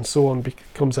respect and so on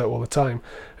comes out all the time,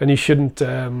 and you shouldn't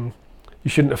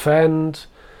offend,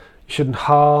 you shouldn't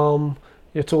harm.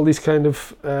 It's all these kind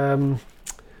of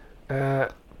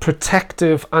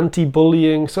protective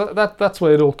anti-bullying, so that's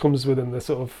where it all comes within the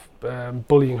sort of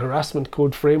bullying harassment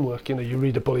code framework. You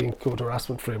read a bullying code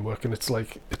harassment framework and it's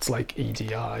like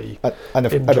EDI, and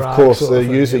of course they're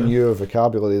using your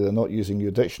vocabulary, they're not using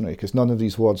your dictionary, because none of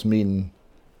these words mean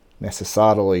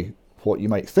necessarily what you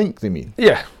might think they mean.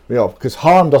 Because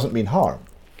harm doesn't mean harm,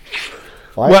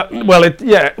 right?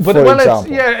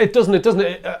 It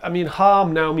doesn't. I mean,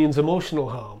 harm now means emotional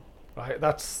harm, right?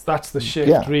 That's the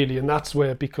shift, really, and that's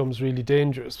where it becomes really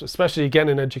dangerous, especially again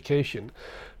in education,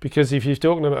 because if you're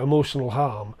talking about emotional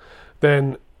harm,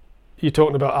 then you're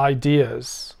talking about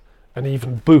ideas and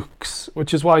even books,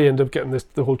 which is why you end up getting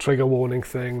the whole trigger warning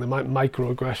thing, the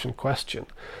microaggression question.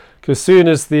 Because as soon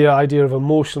as the idea of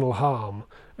emotional harm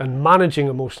and managing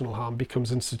emotional harm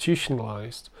becomes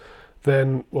institutionalized,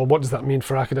 then, what does that mean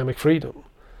for academic freedom?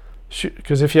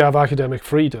 Because if you have academic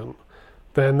freedom,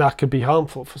 then that could be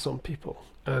harmful for some people.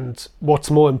 And what's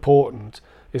more important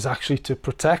is actually to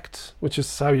protect, which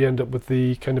is how you end up with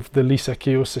the kind of the Lisa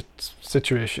Keogh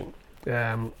situation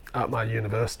at my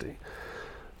university,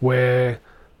 where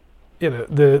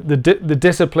the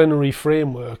disciplinary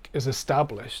framework is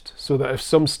established so that if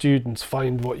some students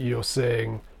find what you're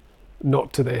saying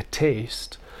not to their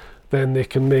taste, then they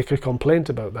can make a complaint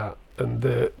about that. And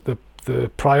the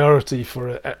priority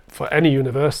for any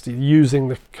university using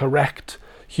the correct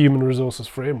human resources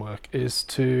framework is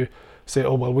to say,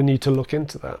 we need to look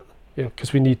into that,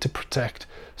 because we need to protect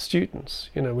students.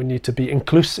 We need to be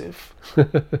inclusive.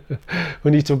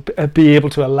 We need to be able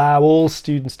to allow all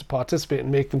students to participate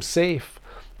and make them safe,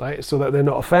 right, so that they're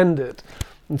not offended,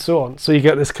 and so on. So you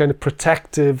get this kind of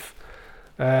protective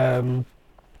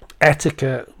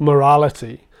etiquette,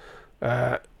 morality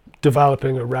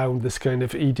developing around this kind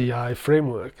of EDI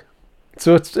framework.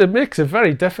 So it makes it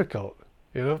very difficult,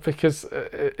 because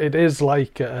it is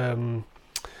like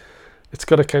it's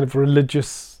got a kind of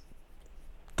religious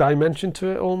dimension to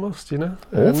it almost,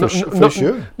 for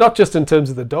sure. Not just in terms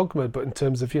of the dogma, but in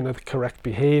terms of the correct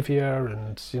behaviour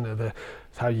and the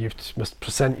how you must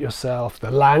present yourself,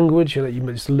 the language, you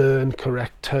must learn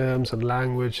correct terms and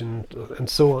language and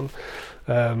so on.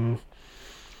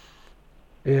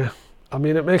 I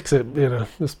mean, it makes it,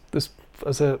 this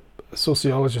as a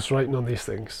sociologist writing on these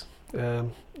things,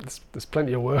 there's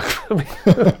plenty of work for me.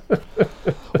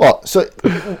 Well, so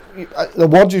the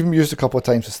word you've used a couple of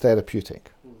times is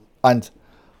therapeutic, and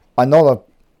another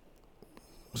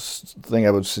thing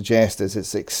I would suggest is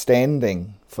it's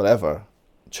extending forever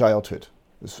childhood.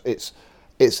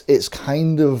 It's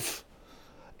kind of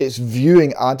it's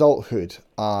viewing adulthood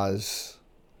as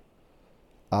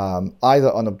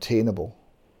either unobtainable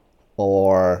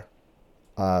or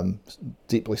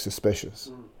deeply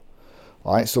suspicious.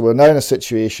 All right, so we're now in a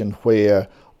situation where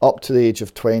up to the age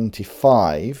of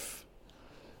 25,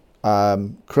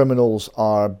 criminals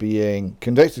are being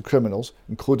convicted criminals,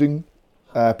 including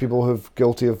people who are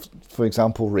guilty of, for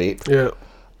example, rape,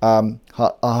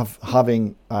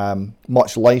 having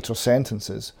much lighter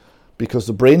sentences because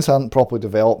the brains hadn't properly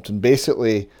developed and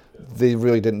basically they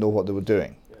really didn't know what they were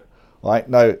doing. Right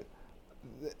now,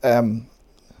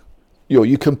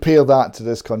 you compare that to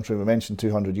this country we mentioned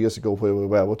 200 years ago where we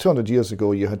were. Well, 200 years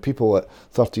ago you had people at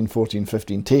 13, 14,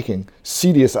 15 taking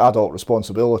serious adult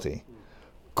responsibility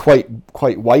quite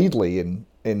widely in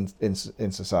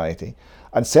society,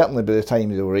 and certainly by the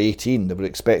time they were 18 they were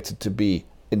expected to be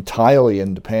entirely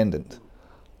independent,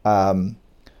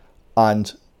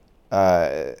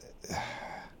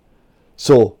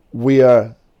 so we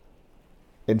are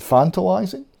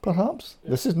infantilizing, perhaps.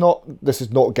 This is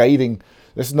not guiding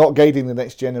the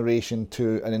next generation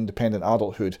to an independent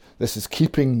adulthood. This is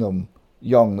keeping them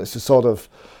young. This is sort of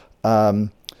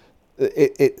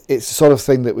it's the sort of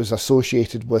thing that was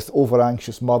associated with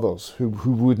over-anxious mothers who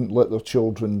wouldn't let their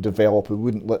children develop, who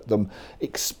wouldn't let them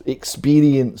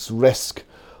experience risk,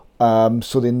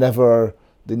 so they never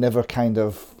kind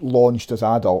of launched as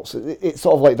adults. It's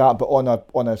sort of like that, but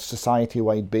on a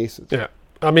society-wide basis. Yeah,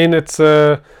 I mean, it's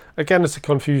again, it's a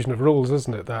confusion of rules,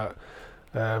 isn't it? That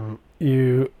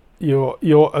you're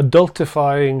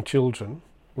adultifying children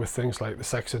with things like the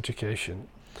sex education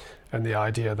and the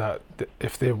idea that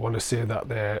if they want to say that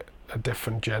they're a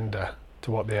different gender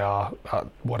to what they are at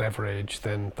whatever age,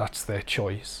 then that's their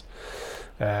choice.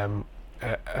 And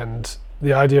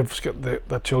the idea of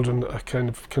that children are kind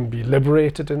of can be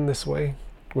liberated in this way,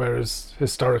 whereas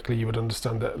historically you would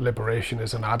understand that liberation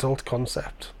is an adult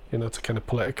concept. It's a kind of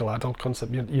political adult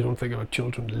concept. You don't think about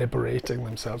children liberating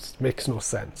themselves. It makes no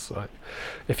sense, right?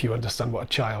 If you understand what a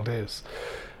child is.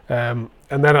 And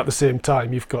then at the same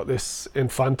time, you've got this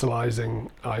infantilizing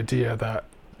idea that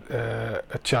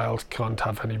a child can't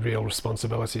have any real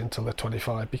responsibility until they're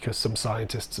 25 because some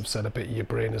scientists have said a bit of your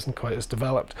brain isn't quite as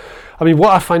developed. I mean,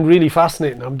 what I find really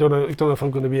fascinating, I don't know if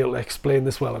I'm going to be able to explain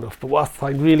this well enough, but what I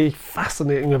find really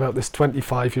fascinating about this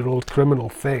 25-year-old criminal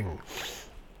thing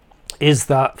is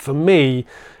that, for me,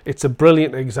 it's a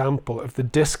brilliant example of the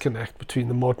disconnect between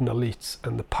the modern elites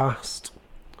and the past,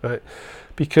 right?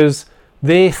 Because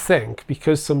they think,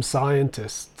 because some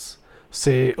scientists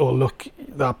say, oh, look,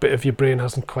 that bit of your brain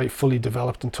hasn't quite fully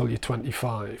developed until you're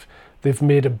 25, they've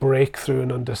made a breakthrough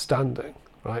in understanding,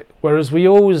 right? Whereas we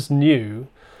always knew,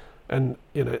 and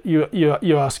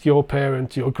you ask your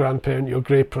parent, your grandparent, your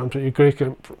great-grandparent, your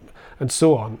great-grandparent, and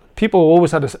so on, people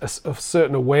always had a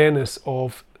certain awareness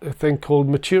of a thing called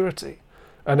maturity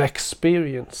and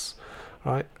experience,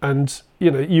 right? And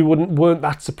you weren't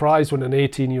that surprised when an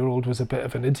 18-year-old was a bit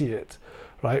of an idiot,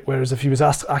 right? Whereas if he was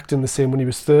acting the same when he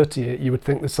was 38, you would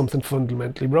think there's something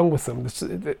fundamentally wrong with them.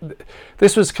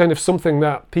 This was kind of something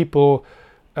that people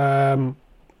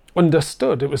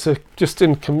understood. It was just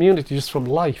in community, just from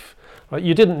life. Right?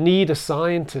 You didn't need a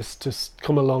scientist to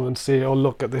come along and say, oh,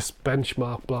 look at this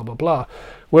benchmark, blah, blah, blah.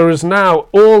 Whereas now,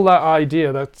 all that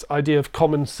idea of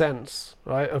common sense,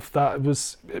 right, of that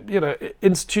was,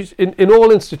 in all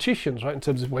institutions, right, in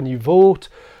terms of when you vote,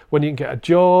 when you can get a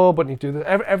job, when you do that,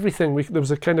 everything, there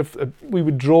was a kind of, we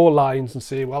would draw lines and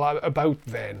say, well, about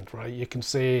then, right, you can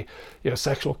say,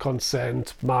 sexual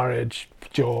consent, marriage,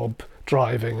 job,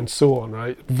 driving, and so on,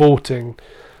 right, voting,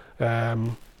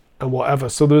 and whatever.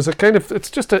 So there was a kind of,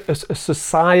 it's just a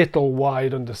societal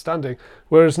wide understanding.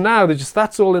 Whereas now,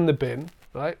 that's all in the bin,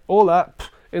 right? All that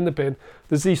in the bin.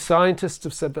 There's these scientists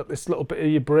have said that this little bit of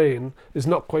your brain is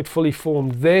not quite fully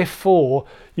formed. Therefore,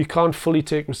 you can't fully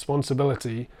take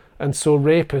responsibility. And so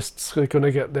rapists are going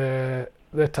to get their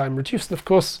time reduced. And of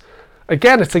course,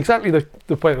 again, it's exactly the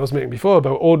point I was making before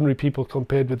about ordinary people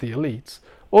compared with the elites.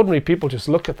 Ordinary people just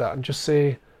look at that and just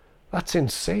say, that's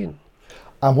insane.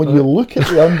 And when you look at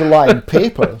the underlying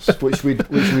papers, which we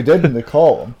did in the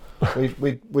column,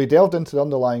 we delved into the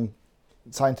underlying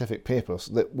scientific papers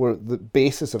that were the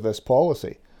basis of this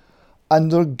policy,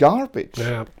 and they're garbage.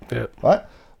 Yeah. Right?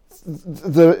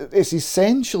 It's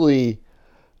essentially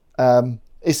a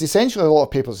lot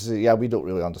of papers that say, yeah, we don't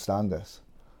really understand this,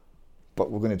 but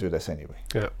we're going to do this anyway.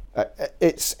 Yeah.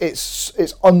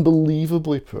 It's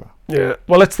unbelievably poor. Yeah,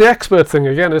 well, it's the expert thing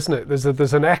again, isn't it?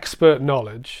 There's an expert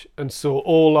knowledge, and so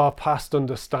all our past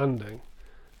understanding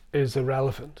is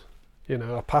irrelevant.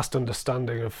 Our past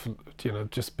understanding of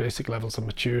just basic levels of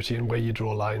maturity and where you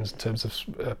draw lines in terms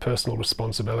of personal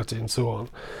responsibility and so on.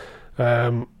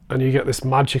 And you get this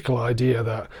magical idea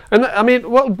that, and I mean,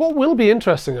 what will be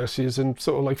interesting actually is in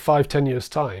sort of like 5-10 years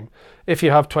time, if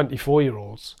you have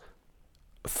 24-year-olds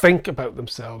think about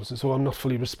themselves as, oh, I'm not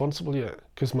fully responsible yet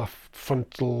because my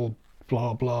frontal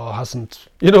blah blah hasn't,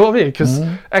 you know what I mean? Because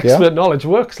expert knowledge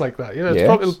works like that. You know, it's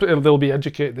probably, they'll be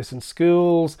educated this in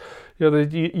schools. You know,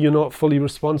 you're not fully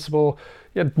responsible.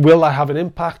 Yeah, will that have an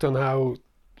impact on how,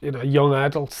 you know, young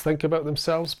adults think about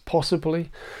themselves? Possibly.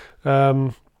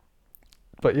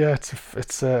 But yeah, it's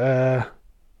just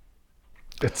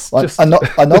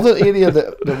another area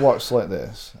that works like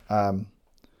this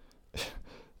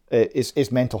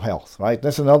is mental health, right?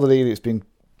 That's another area that's been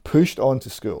pushed onto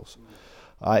schools.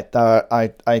 I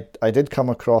did come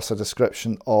across a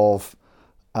description of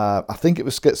I think it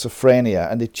was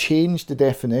schizophrenia, and they changed the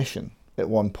definition at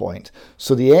one point.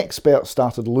 So the experts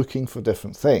started looking for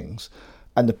different things,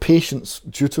 and the patients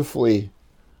dutifully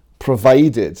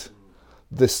provided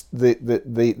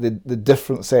the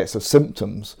different sets of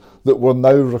symptoms that were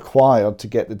now required to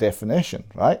get the definition,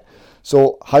 right?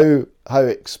 So how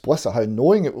explicit, how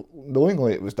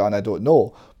knowingly it was done, I don't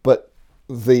know, but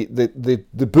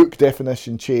the book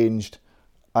definition changed,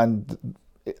 and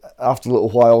after a little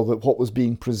while, what was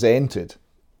being presented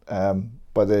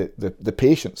by the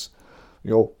patients,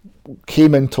 you know,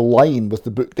 came into line with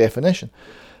the book definition.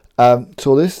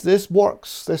 So this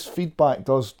works. This feedback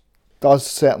does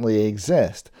certainly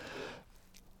exist.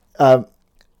 If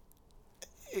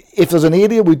there's an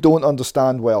area we don't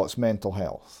understand well, it's mental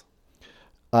health.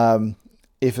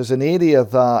 If there's an area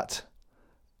that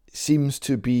seems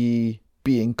to be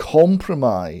being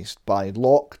compromised by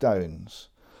lockdowns,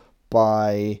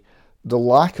 by the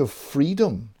lack of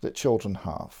freedom that children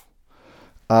have,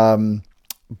 by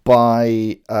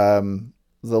the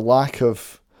lack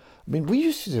of, I mean, we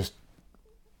used to just,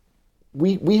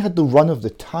 we had the run of the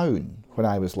town when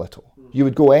I was little. You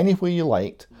would go anywhere you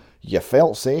liked. You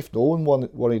felt safe. No one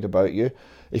worried about you.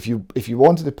 If you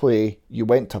wanted to play, you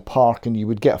went to a park and you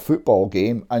would get a football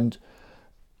game, and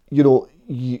you know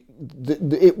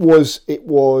it was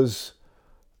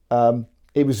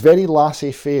very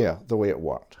laissez-faire the way it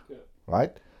worked,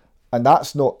 right? And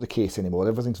that's not the case anymore.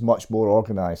 Everything's much more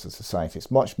organised in society.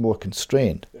 It's much more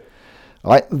constrained.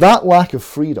 Right? That lack of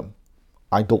freedom,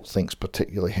 I don't think is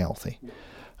particularly healthy.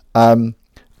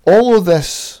 All of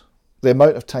this, the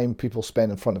amount of time people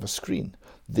spend in front of a screen,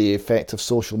 the effect of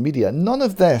social media, none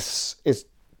of this is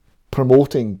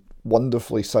promoting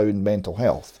wonderfully sound mental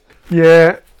health.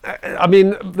 Yeah, I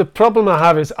mean, the problem I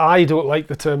have is I don't like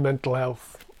the term mental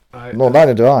health. No,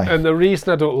 neither do I. And the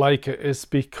reason I don't like it is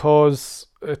because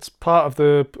it's part of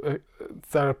the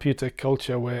therapeutic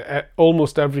culture where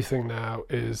almost everything now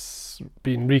is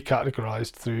being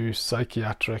recategorized through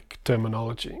psychiatric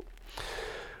terminology.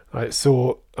 Right,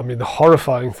 so I mean, the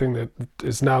horrifying thing that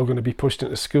is now going to be pushed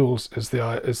into schools is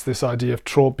this idea of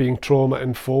being trauma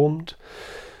informed,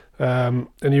 and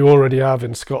you already have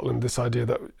in Scotland this idea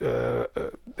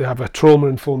that they have a trauma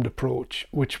informed approach,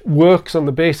 which works on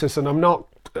the basis, and I'm not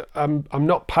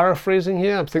paraphrasing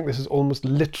here. I think this is almost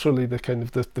literally the kind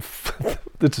of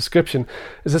the description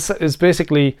is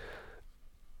basically,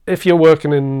 if you're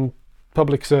working in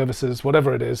public services,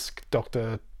 whatever it is,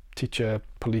 doctor, teacher,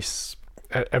 police,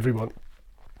 everyone,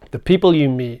 the people you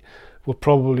meet will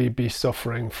probably be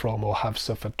suffering from or have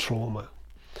suffered trauma,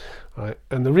 right?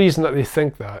 And the reason that they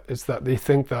think that is that they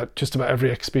think that just about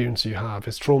every experience you have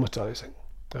is traumatizing,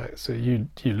 right? So you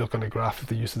look on a graph of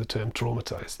the use of the term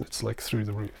traumatized, and it's like through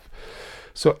the roof.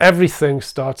 So everything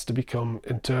starts to become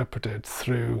interpreted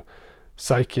through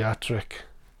psychiatric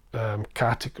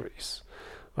categories,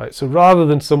 right? So rather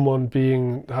than someone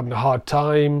having a hard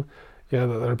time, you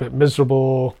know, that they're a bit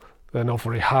miserable, they're not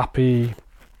very happy,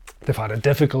 they've had a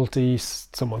difficulty,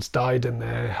 someone's died in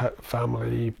their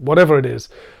family, whatever it is,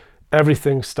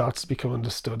 everything starts to become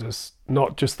understood as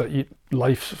not just that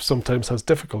life sometimes has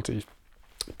difficulties,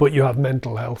 but you have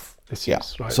mental health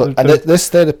issues, right? So, and this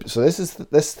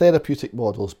therapeutic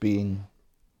model's being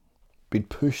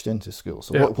pushed into schools.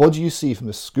 So what do you see from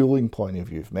a schooling point of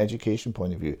view, from education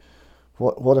point of view?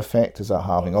 What effect is that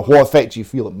having, or what effect do you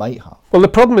feel it might have? Well, the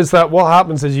problem is that what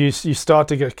happens is you start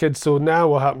to get kids. So now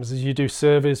what happens is you do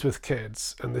surveys with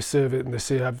kids, and they survey and they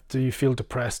say, do you feel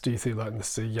depressed? Do you feel that? And they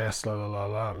say yes, la la la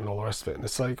la, and all the rest of it. And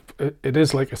it's like it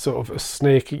is like a sort of a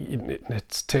snake eating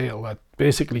its tail. That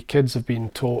basically kids have been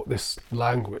taught this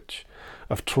language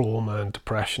of trauma and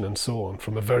depression and so on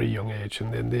from a very young age,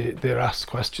 and then they're asked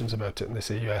questions about it, and they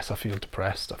say, yes, I feel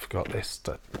depressed, I've got this,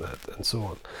 that, and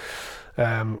so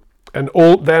on. And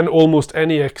then almost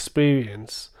any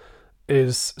experience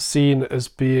is seen as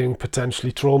being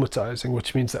potentially traumatizing,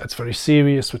 which means that it's very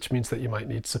serious, which means that you might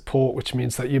need support, which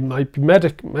means that you might be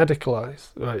medicalized,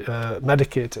 right,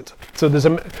 medicated. So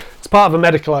it's part of a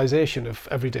medicalization of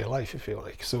everyday life, if you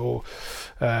like. So,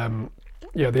 the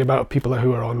amount of people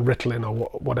who are on Ritalin or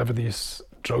whatever these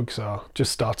drugs are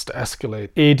just starts to escalate.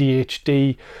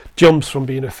 ADHD jumps from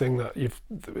being a thing that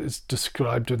is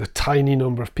described with a tiny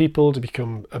number of people to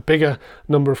become a bigger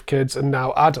number of kids, and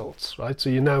now adults, right? So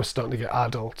you're now starting to get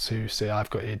adults who say I've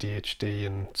got ADHD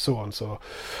and so on. So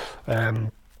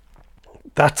there's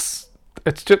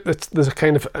a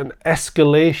kind of an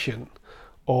escalation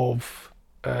of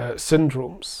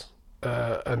syndromes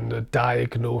and a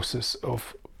diagnosis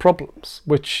of problems,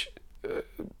 which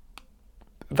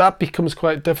that becomes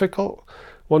quite difficult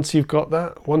once you've got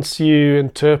that. Once you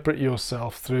interpret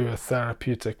yourself through a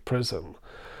therapeutic prism,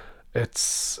 it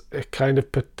kind of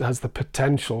has the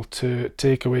potential to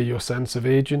take away your sense of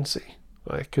agency,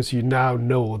 right? Because you now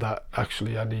know that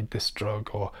actually I need this drug,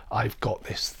 or I've got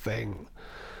this thing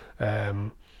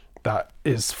that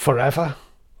is forever,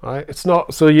 right? It's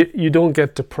not, so you don't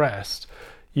get depressed.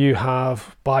 You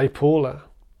have bipolar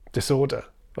disorder,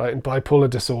 right? And bipolar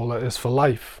disorder is for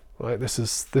life. Right, this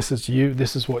is you.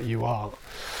 This is what you are.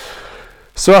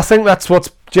 So I think that's what's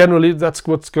going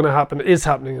to happen. Is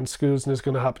happening in schools, and is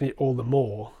going to happen all the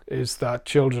more. Is that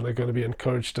children are going to be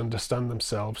encouraged to understand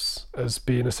themselves as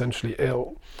being essentially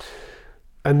ill,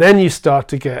 and then you start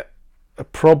to get a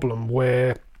problem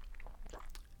where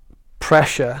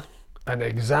pressure and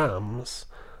exams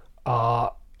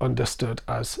are understood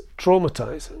as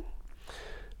traumatizing,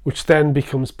 which then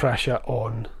becomes pressure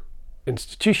on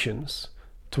institutions.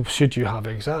 Should you have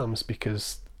exams,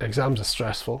 because exams are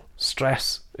stressful.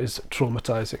 Stress is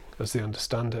traumatizing, as they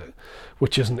understand it,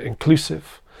 which isn't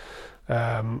inclusive.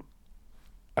 And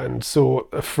so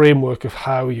a framework of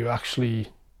how you actually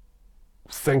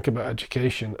think about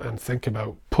education and think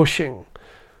about pushing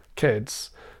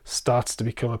kids starts to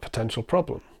become a potential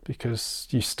problem, because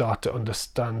you start to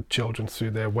understand children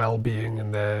through their well-being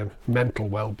and their mental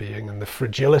well-being and the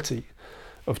fragility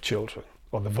of children,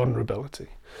 or the vulnerability.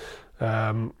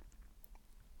 And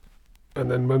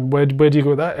then where do you go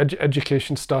with that?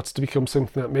 Education starts to become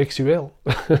something that makes you ill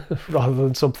rather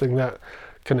than something that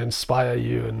can inspire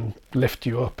you and lift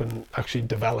you up and actually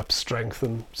develop strength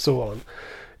and so on.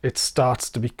 It starts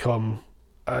to become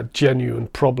a genuine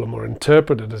problem, or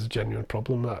interpreted as a genuine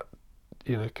problem that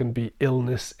can be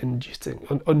illness inducing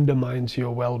and undermines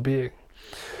your well-being.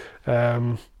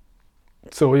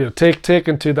 So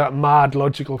taken to that mad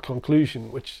logical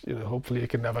conclusion, which hopefully you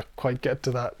can never quite get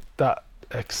to that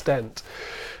extent.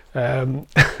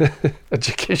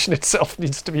 Education itself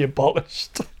needs to be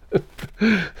abolished.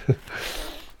 I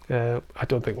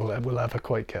don't think we'll ever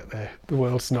quite get there. The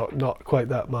world's not quite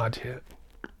that mad yet.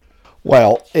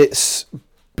 Well, it's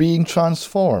being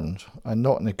transformed, and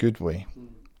not in a good way.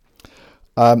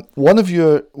 One of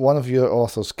your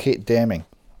authors, Kate Deming,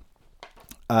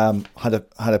 had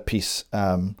a piece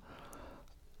in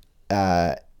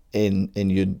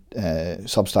your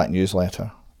Substack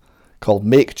newsletter called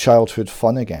 "Make Childhood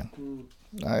Fun Again."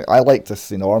 I like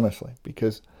this enormously,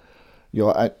 because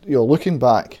you're looking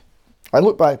back. I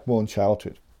look back at my own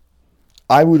childhood.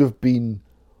 I would have been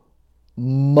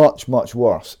much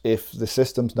worse if the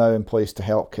systems now in place to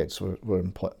help kids were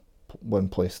in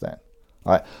place then.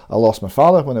 Right? I lost my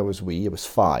father when I was wee. I was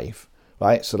 5.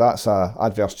 Right, so that's a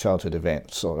adverse childhood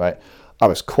event. So right, I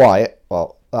was quiet.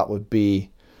 Well, that would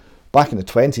be back in the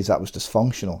 20s. That was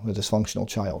dysfunctional, a dysfunctional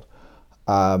child.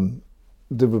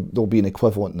 There'll be an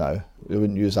equivalent now. We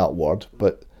wouldn't use that word,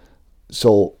 but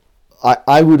so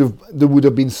there would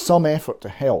have been some effort to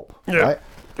help. Yeah. Right.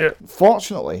 Yeah.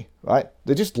 Fortunately, right,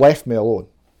 they just left me alone.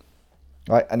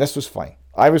 Right, and this was fine.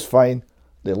 I was fine.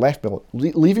 They left me alone.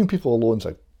 Leaving people alone is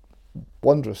a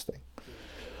wondrous thing.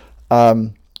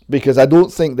 Because I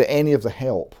don't think that any of the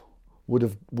help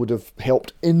would have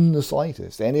helped in the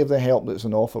slightest. Any of the help that's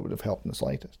on offer would have helped in the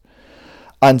slightest.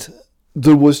 And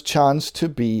there was chance to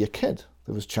be a kid.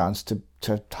 There was chance to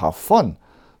have fun.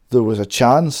 There was a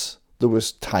chance. There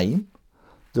was time.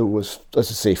 There was, as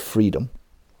I say, freedom.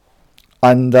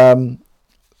 And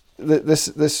this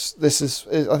is,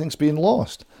 I think, it's being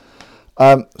lost.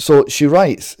 So she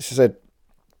writes. She said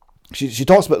she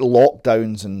talks about the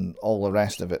lockdowns and all the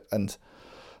rest of it, and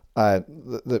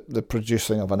the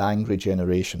producing of an angry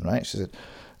generation, right? She said,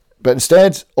 but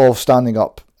instead of standing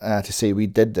up to say we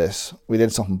did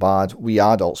something bad, we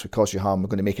adults, we caused you harm, we're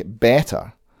going to make it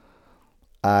better,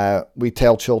 we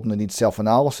tell children they need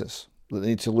self-analysis. that they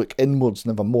need to look inwards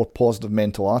and have a more positive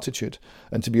mental attitude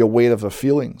and to be aware of their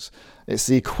feelings. It's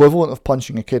the equivalent of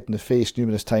punching a kid in the face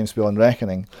numerous times beyond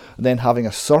reckoning and then having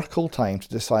a circle time to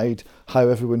decide how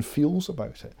everyone feels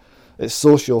about it. It's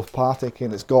sociopathic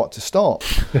and it's got to stop.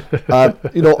 I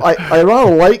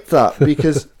rather like that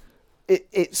because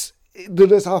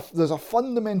there's a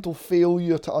fundamental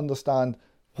failure to understand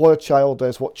what a child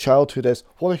is, what childhood is,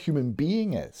 what a human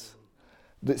being is,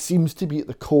 that seems to be at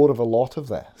the core of a lot of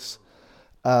this.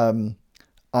 And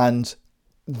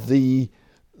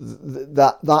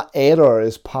that error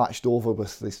is patched over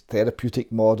with this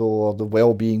therapeutic model or the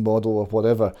well-being model or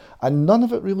whatever, and none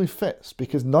of it really fits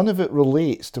because none of it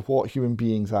relates to what human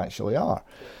beings actually are.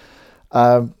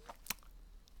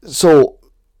 So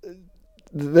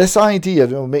this idea,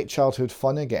 make childhood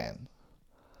fun again,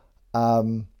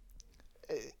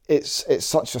 it's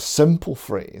such a simple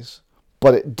phrase,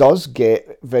 but it does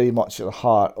get very much at the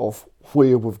heart of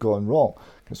where we've gone wrong.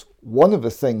 Because one of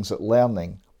the things that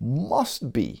learning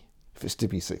must be, if it's to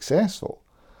be successful,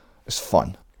 is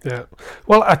fun. Yeah.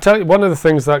 Well, I tell you, one of the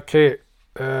things that Kate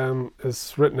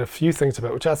has written a few things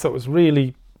about, which I thought was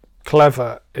really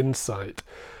clever insight,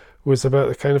 was about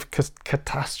the kind of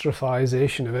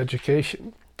catastrophization of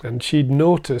education. And she'd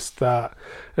noticed that,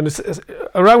 and it's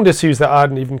around issues that I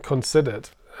hadn't even considered.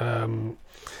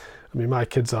 My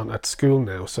kids aren't at school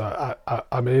now, so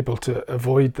I'm able to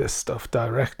avoid this stuff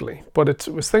directly. But it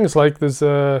was things like there's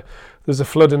a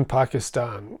flood in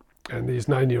Pakistan, and these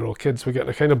 9-year-old kids were getting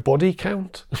a kind of body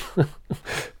count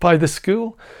by the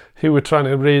school who were trying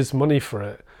to raise money for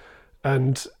it.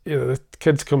 And the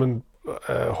kids coming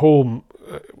home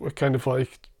were kind of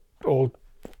like all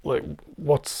like,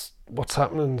 what's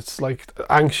happening? It's like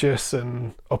anxious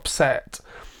and upset.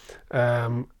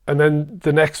 And then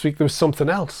the next week there was something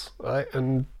else, right?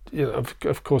 And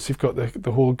of course you've got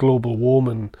the whole global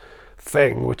warming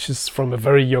thing, which is from a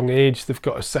very young age they've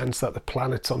got a sense that the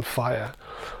planet's on fire.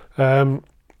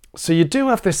 So you do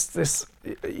have this.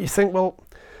 You think, well,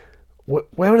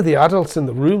 where are the adults in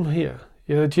the room here?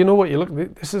 Do you know what you look?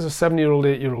 This is a 7-year-old,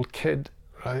 8-year-old kid,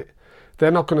 right?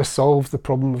 They're not going to solve the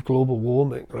problem of global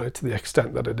warming, right? To the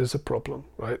extent that it is a problem,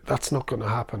 right? That's not going to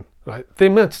happen, right? They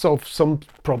might solve some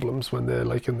problems when they're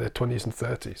like in their 20s and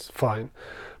 30s, fine.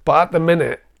 But at the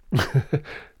minute,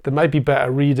 they might be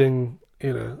better reading,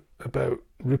 about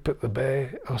Rupert the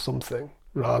Bear or something,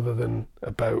 rather than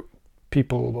about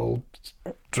people all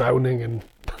drowning and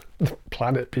the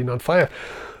planet being on fire.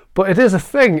 But it is a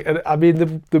thing. And I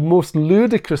mean, the most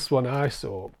ludicrous one I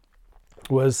saw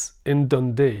was in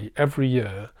Dundee. Every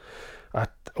year,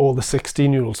 all the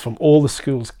 16-year-olds from all the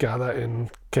schools gather in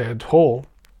Caird Hall.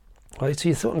 Right, so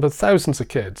you're talking about thousands of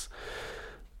kids,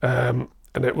 and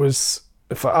it was.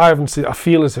 If I haven't seen, I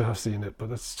feel as if I've seen it, but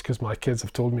that's because my kids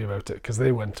have told me about it because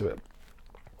they went to it.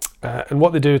 And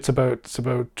what they do, it's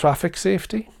about traffic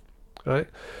safety, right?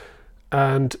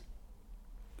 And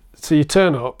so you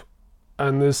turn up,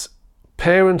 and there's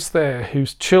parents there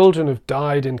whose children have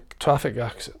died in traffic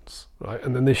accidents, right?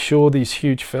 And then they show these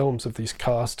huge films of these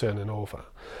cars turning over,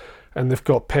 and they've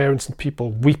got parents and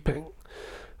people weeping,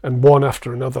 and one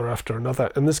after another,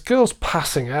 and there's girls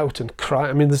passing out and crying.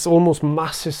 I mean, there's almost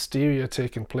mass hysteria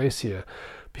taking place here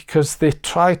because they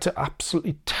try to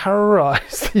absolutely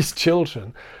terrorize these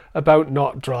children about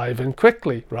not driving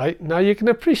quickly, right? Now you can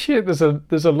appreciate there's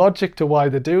a logic to why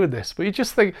they're doing this, but you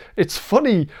just think it's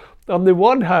funny. On the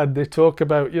one hand, they talk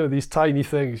about, these tiny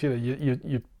things,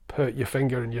 you hurt your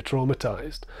finger and you're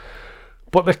traumatized,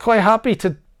 but they're quite happy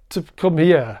to come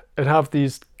here and have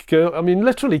these girls. I mean,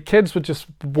 literally kids were just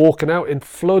walking out in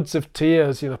floods of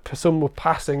tears, some were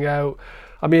passing out.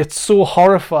 I mean, it's so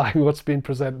horrifying what's being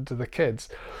presented to the kids.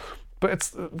 But it's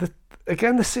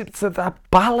that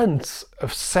balance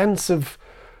of sense of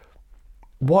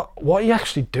what are you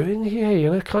actually doing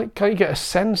here? Can't you get a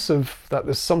sense of that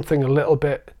there's something a little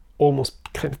bit almost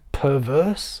kind of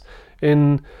perverse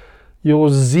in your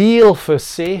zeal for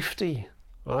safety,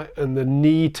 right? And the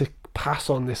need to pass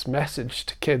on this message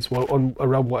to kids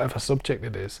around whatever subject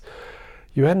it is.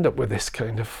 You end up with this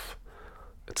kind of,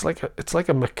 it's like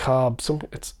a macabre.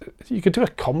 You could do a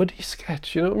comedy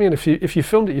sketch. You know what I mean? If you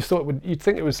filmed it, you'd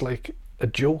think it was like a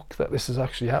joke that this is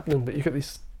actually happening. But you get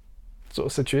these sort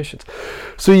of situations.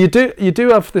 So you do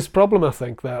have this problem, I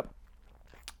think, that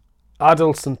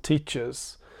adults and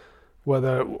teachers,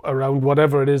 whether around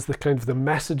whatever it is, the kind of the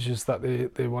messages that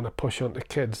they want to push onto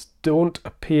kids, don't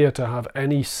appear to have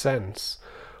any sense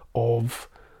of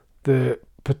the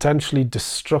potentially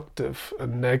destructive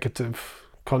and negative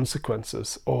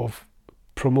consequences of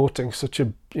promoting such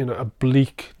a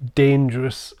bleak,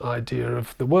 dangerous idea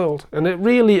of the world. And it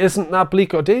really isn't that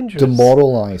bleak or dangerous.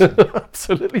 Demoralising.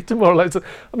 Absolutely demoralising.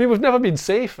 I mean, we've never been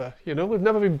safer, we've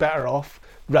never been better off,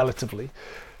 relatively.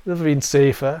 Never been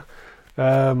safer.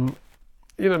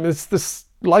 This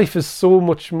life is so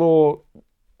much more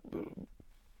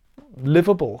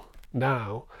livable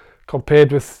now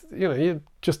compared with, you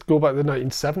just go back to the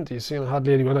 1970s,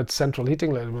 hardly anyone had central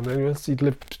heating, let alone anyone else. You'd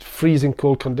lived freezing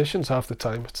cold conditions half the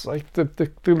time. It's like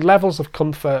the levels of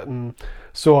comfort and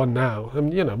so on now,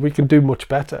 and we can do much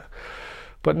better.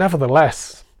 But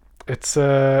nevertheless, it's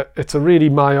a really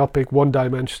myopic,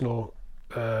 one-dimensional,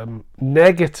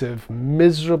 negative,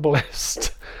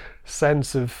 miserablest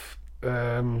sense of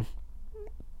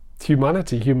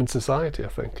humanity, human society. I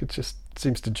think it just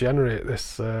seems to generate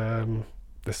this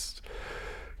this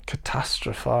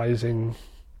catastrophizing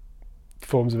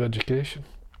forms of education.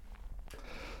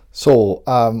 So,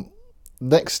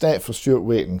 next step for Stuart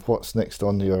Waiton. What's next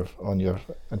on your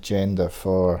agenda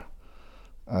for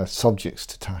subjects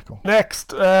to tackle?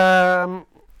 Next, I'm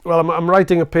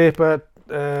writing a paper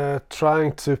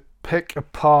trying to pick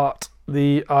apart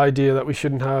the idea that we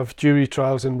shouldn't have jury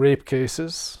trials in rape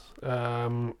cases,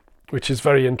 which is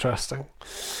very interesting.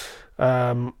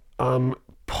 I'm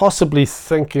possibly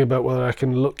thinking about whether I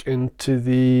can look into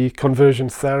the conversion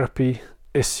therapy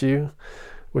issue,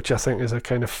 which I think is a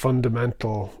kind of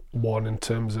fundamental one in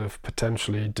terms of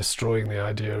potentially destroying the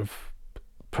idea of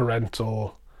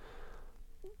parental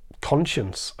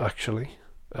conscience, actually,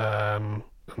 and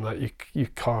that you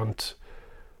can't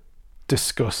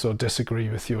discuss or disagree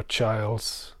with your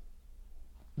child's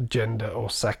gender or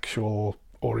sexual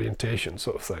orientation,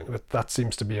 sort of thing. That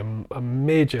seems to be a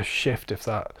major shift if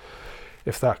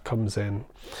that comes in.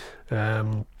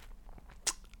 And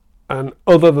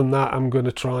other than that, I'm going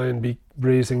to try and be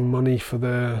raising money for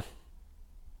the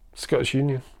Scottish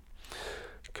Union,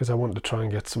 because I want to try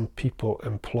and get some people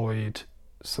employed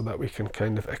so that we can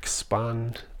kind of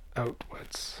expand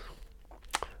outwards.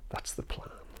 That's the plan.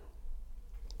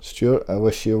 Stuart, I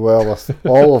wish you well with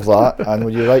all of that, and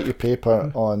when you write your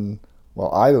paper on,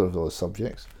 either of those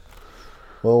subjects,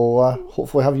 we'll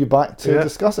hopefully have you back to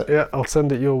discuss it. Yeah, I'll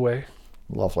send it your way.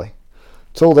 Lovely.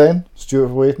 Till then, Stuart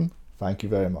Waiton, thank you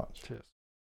very much. Cheers.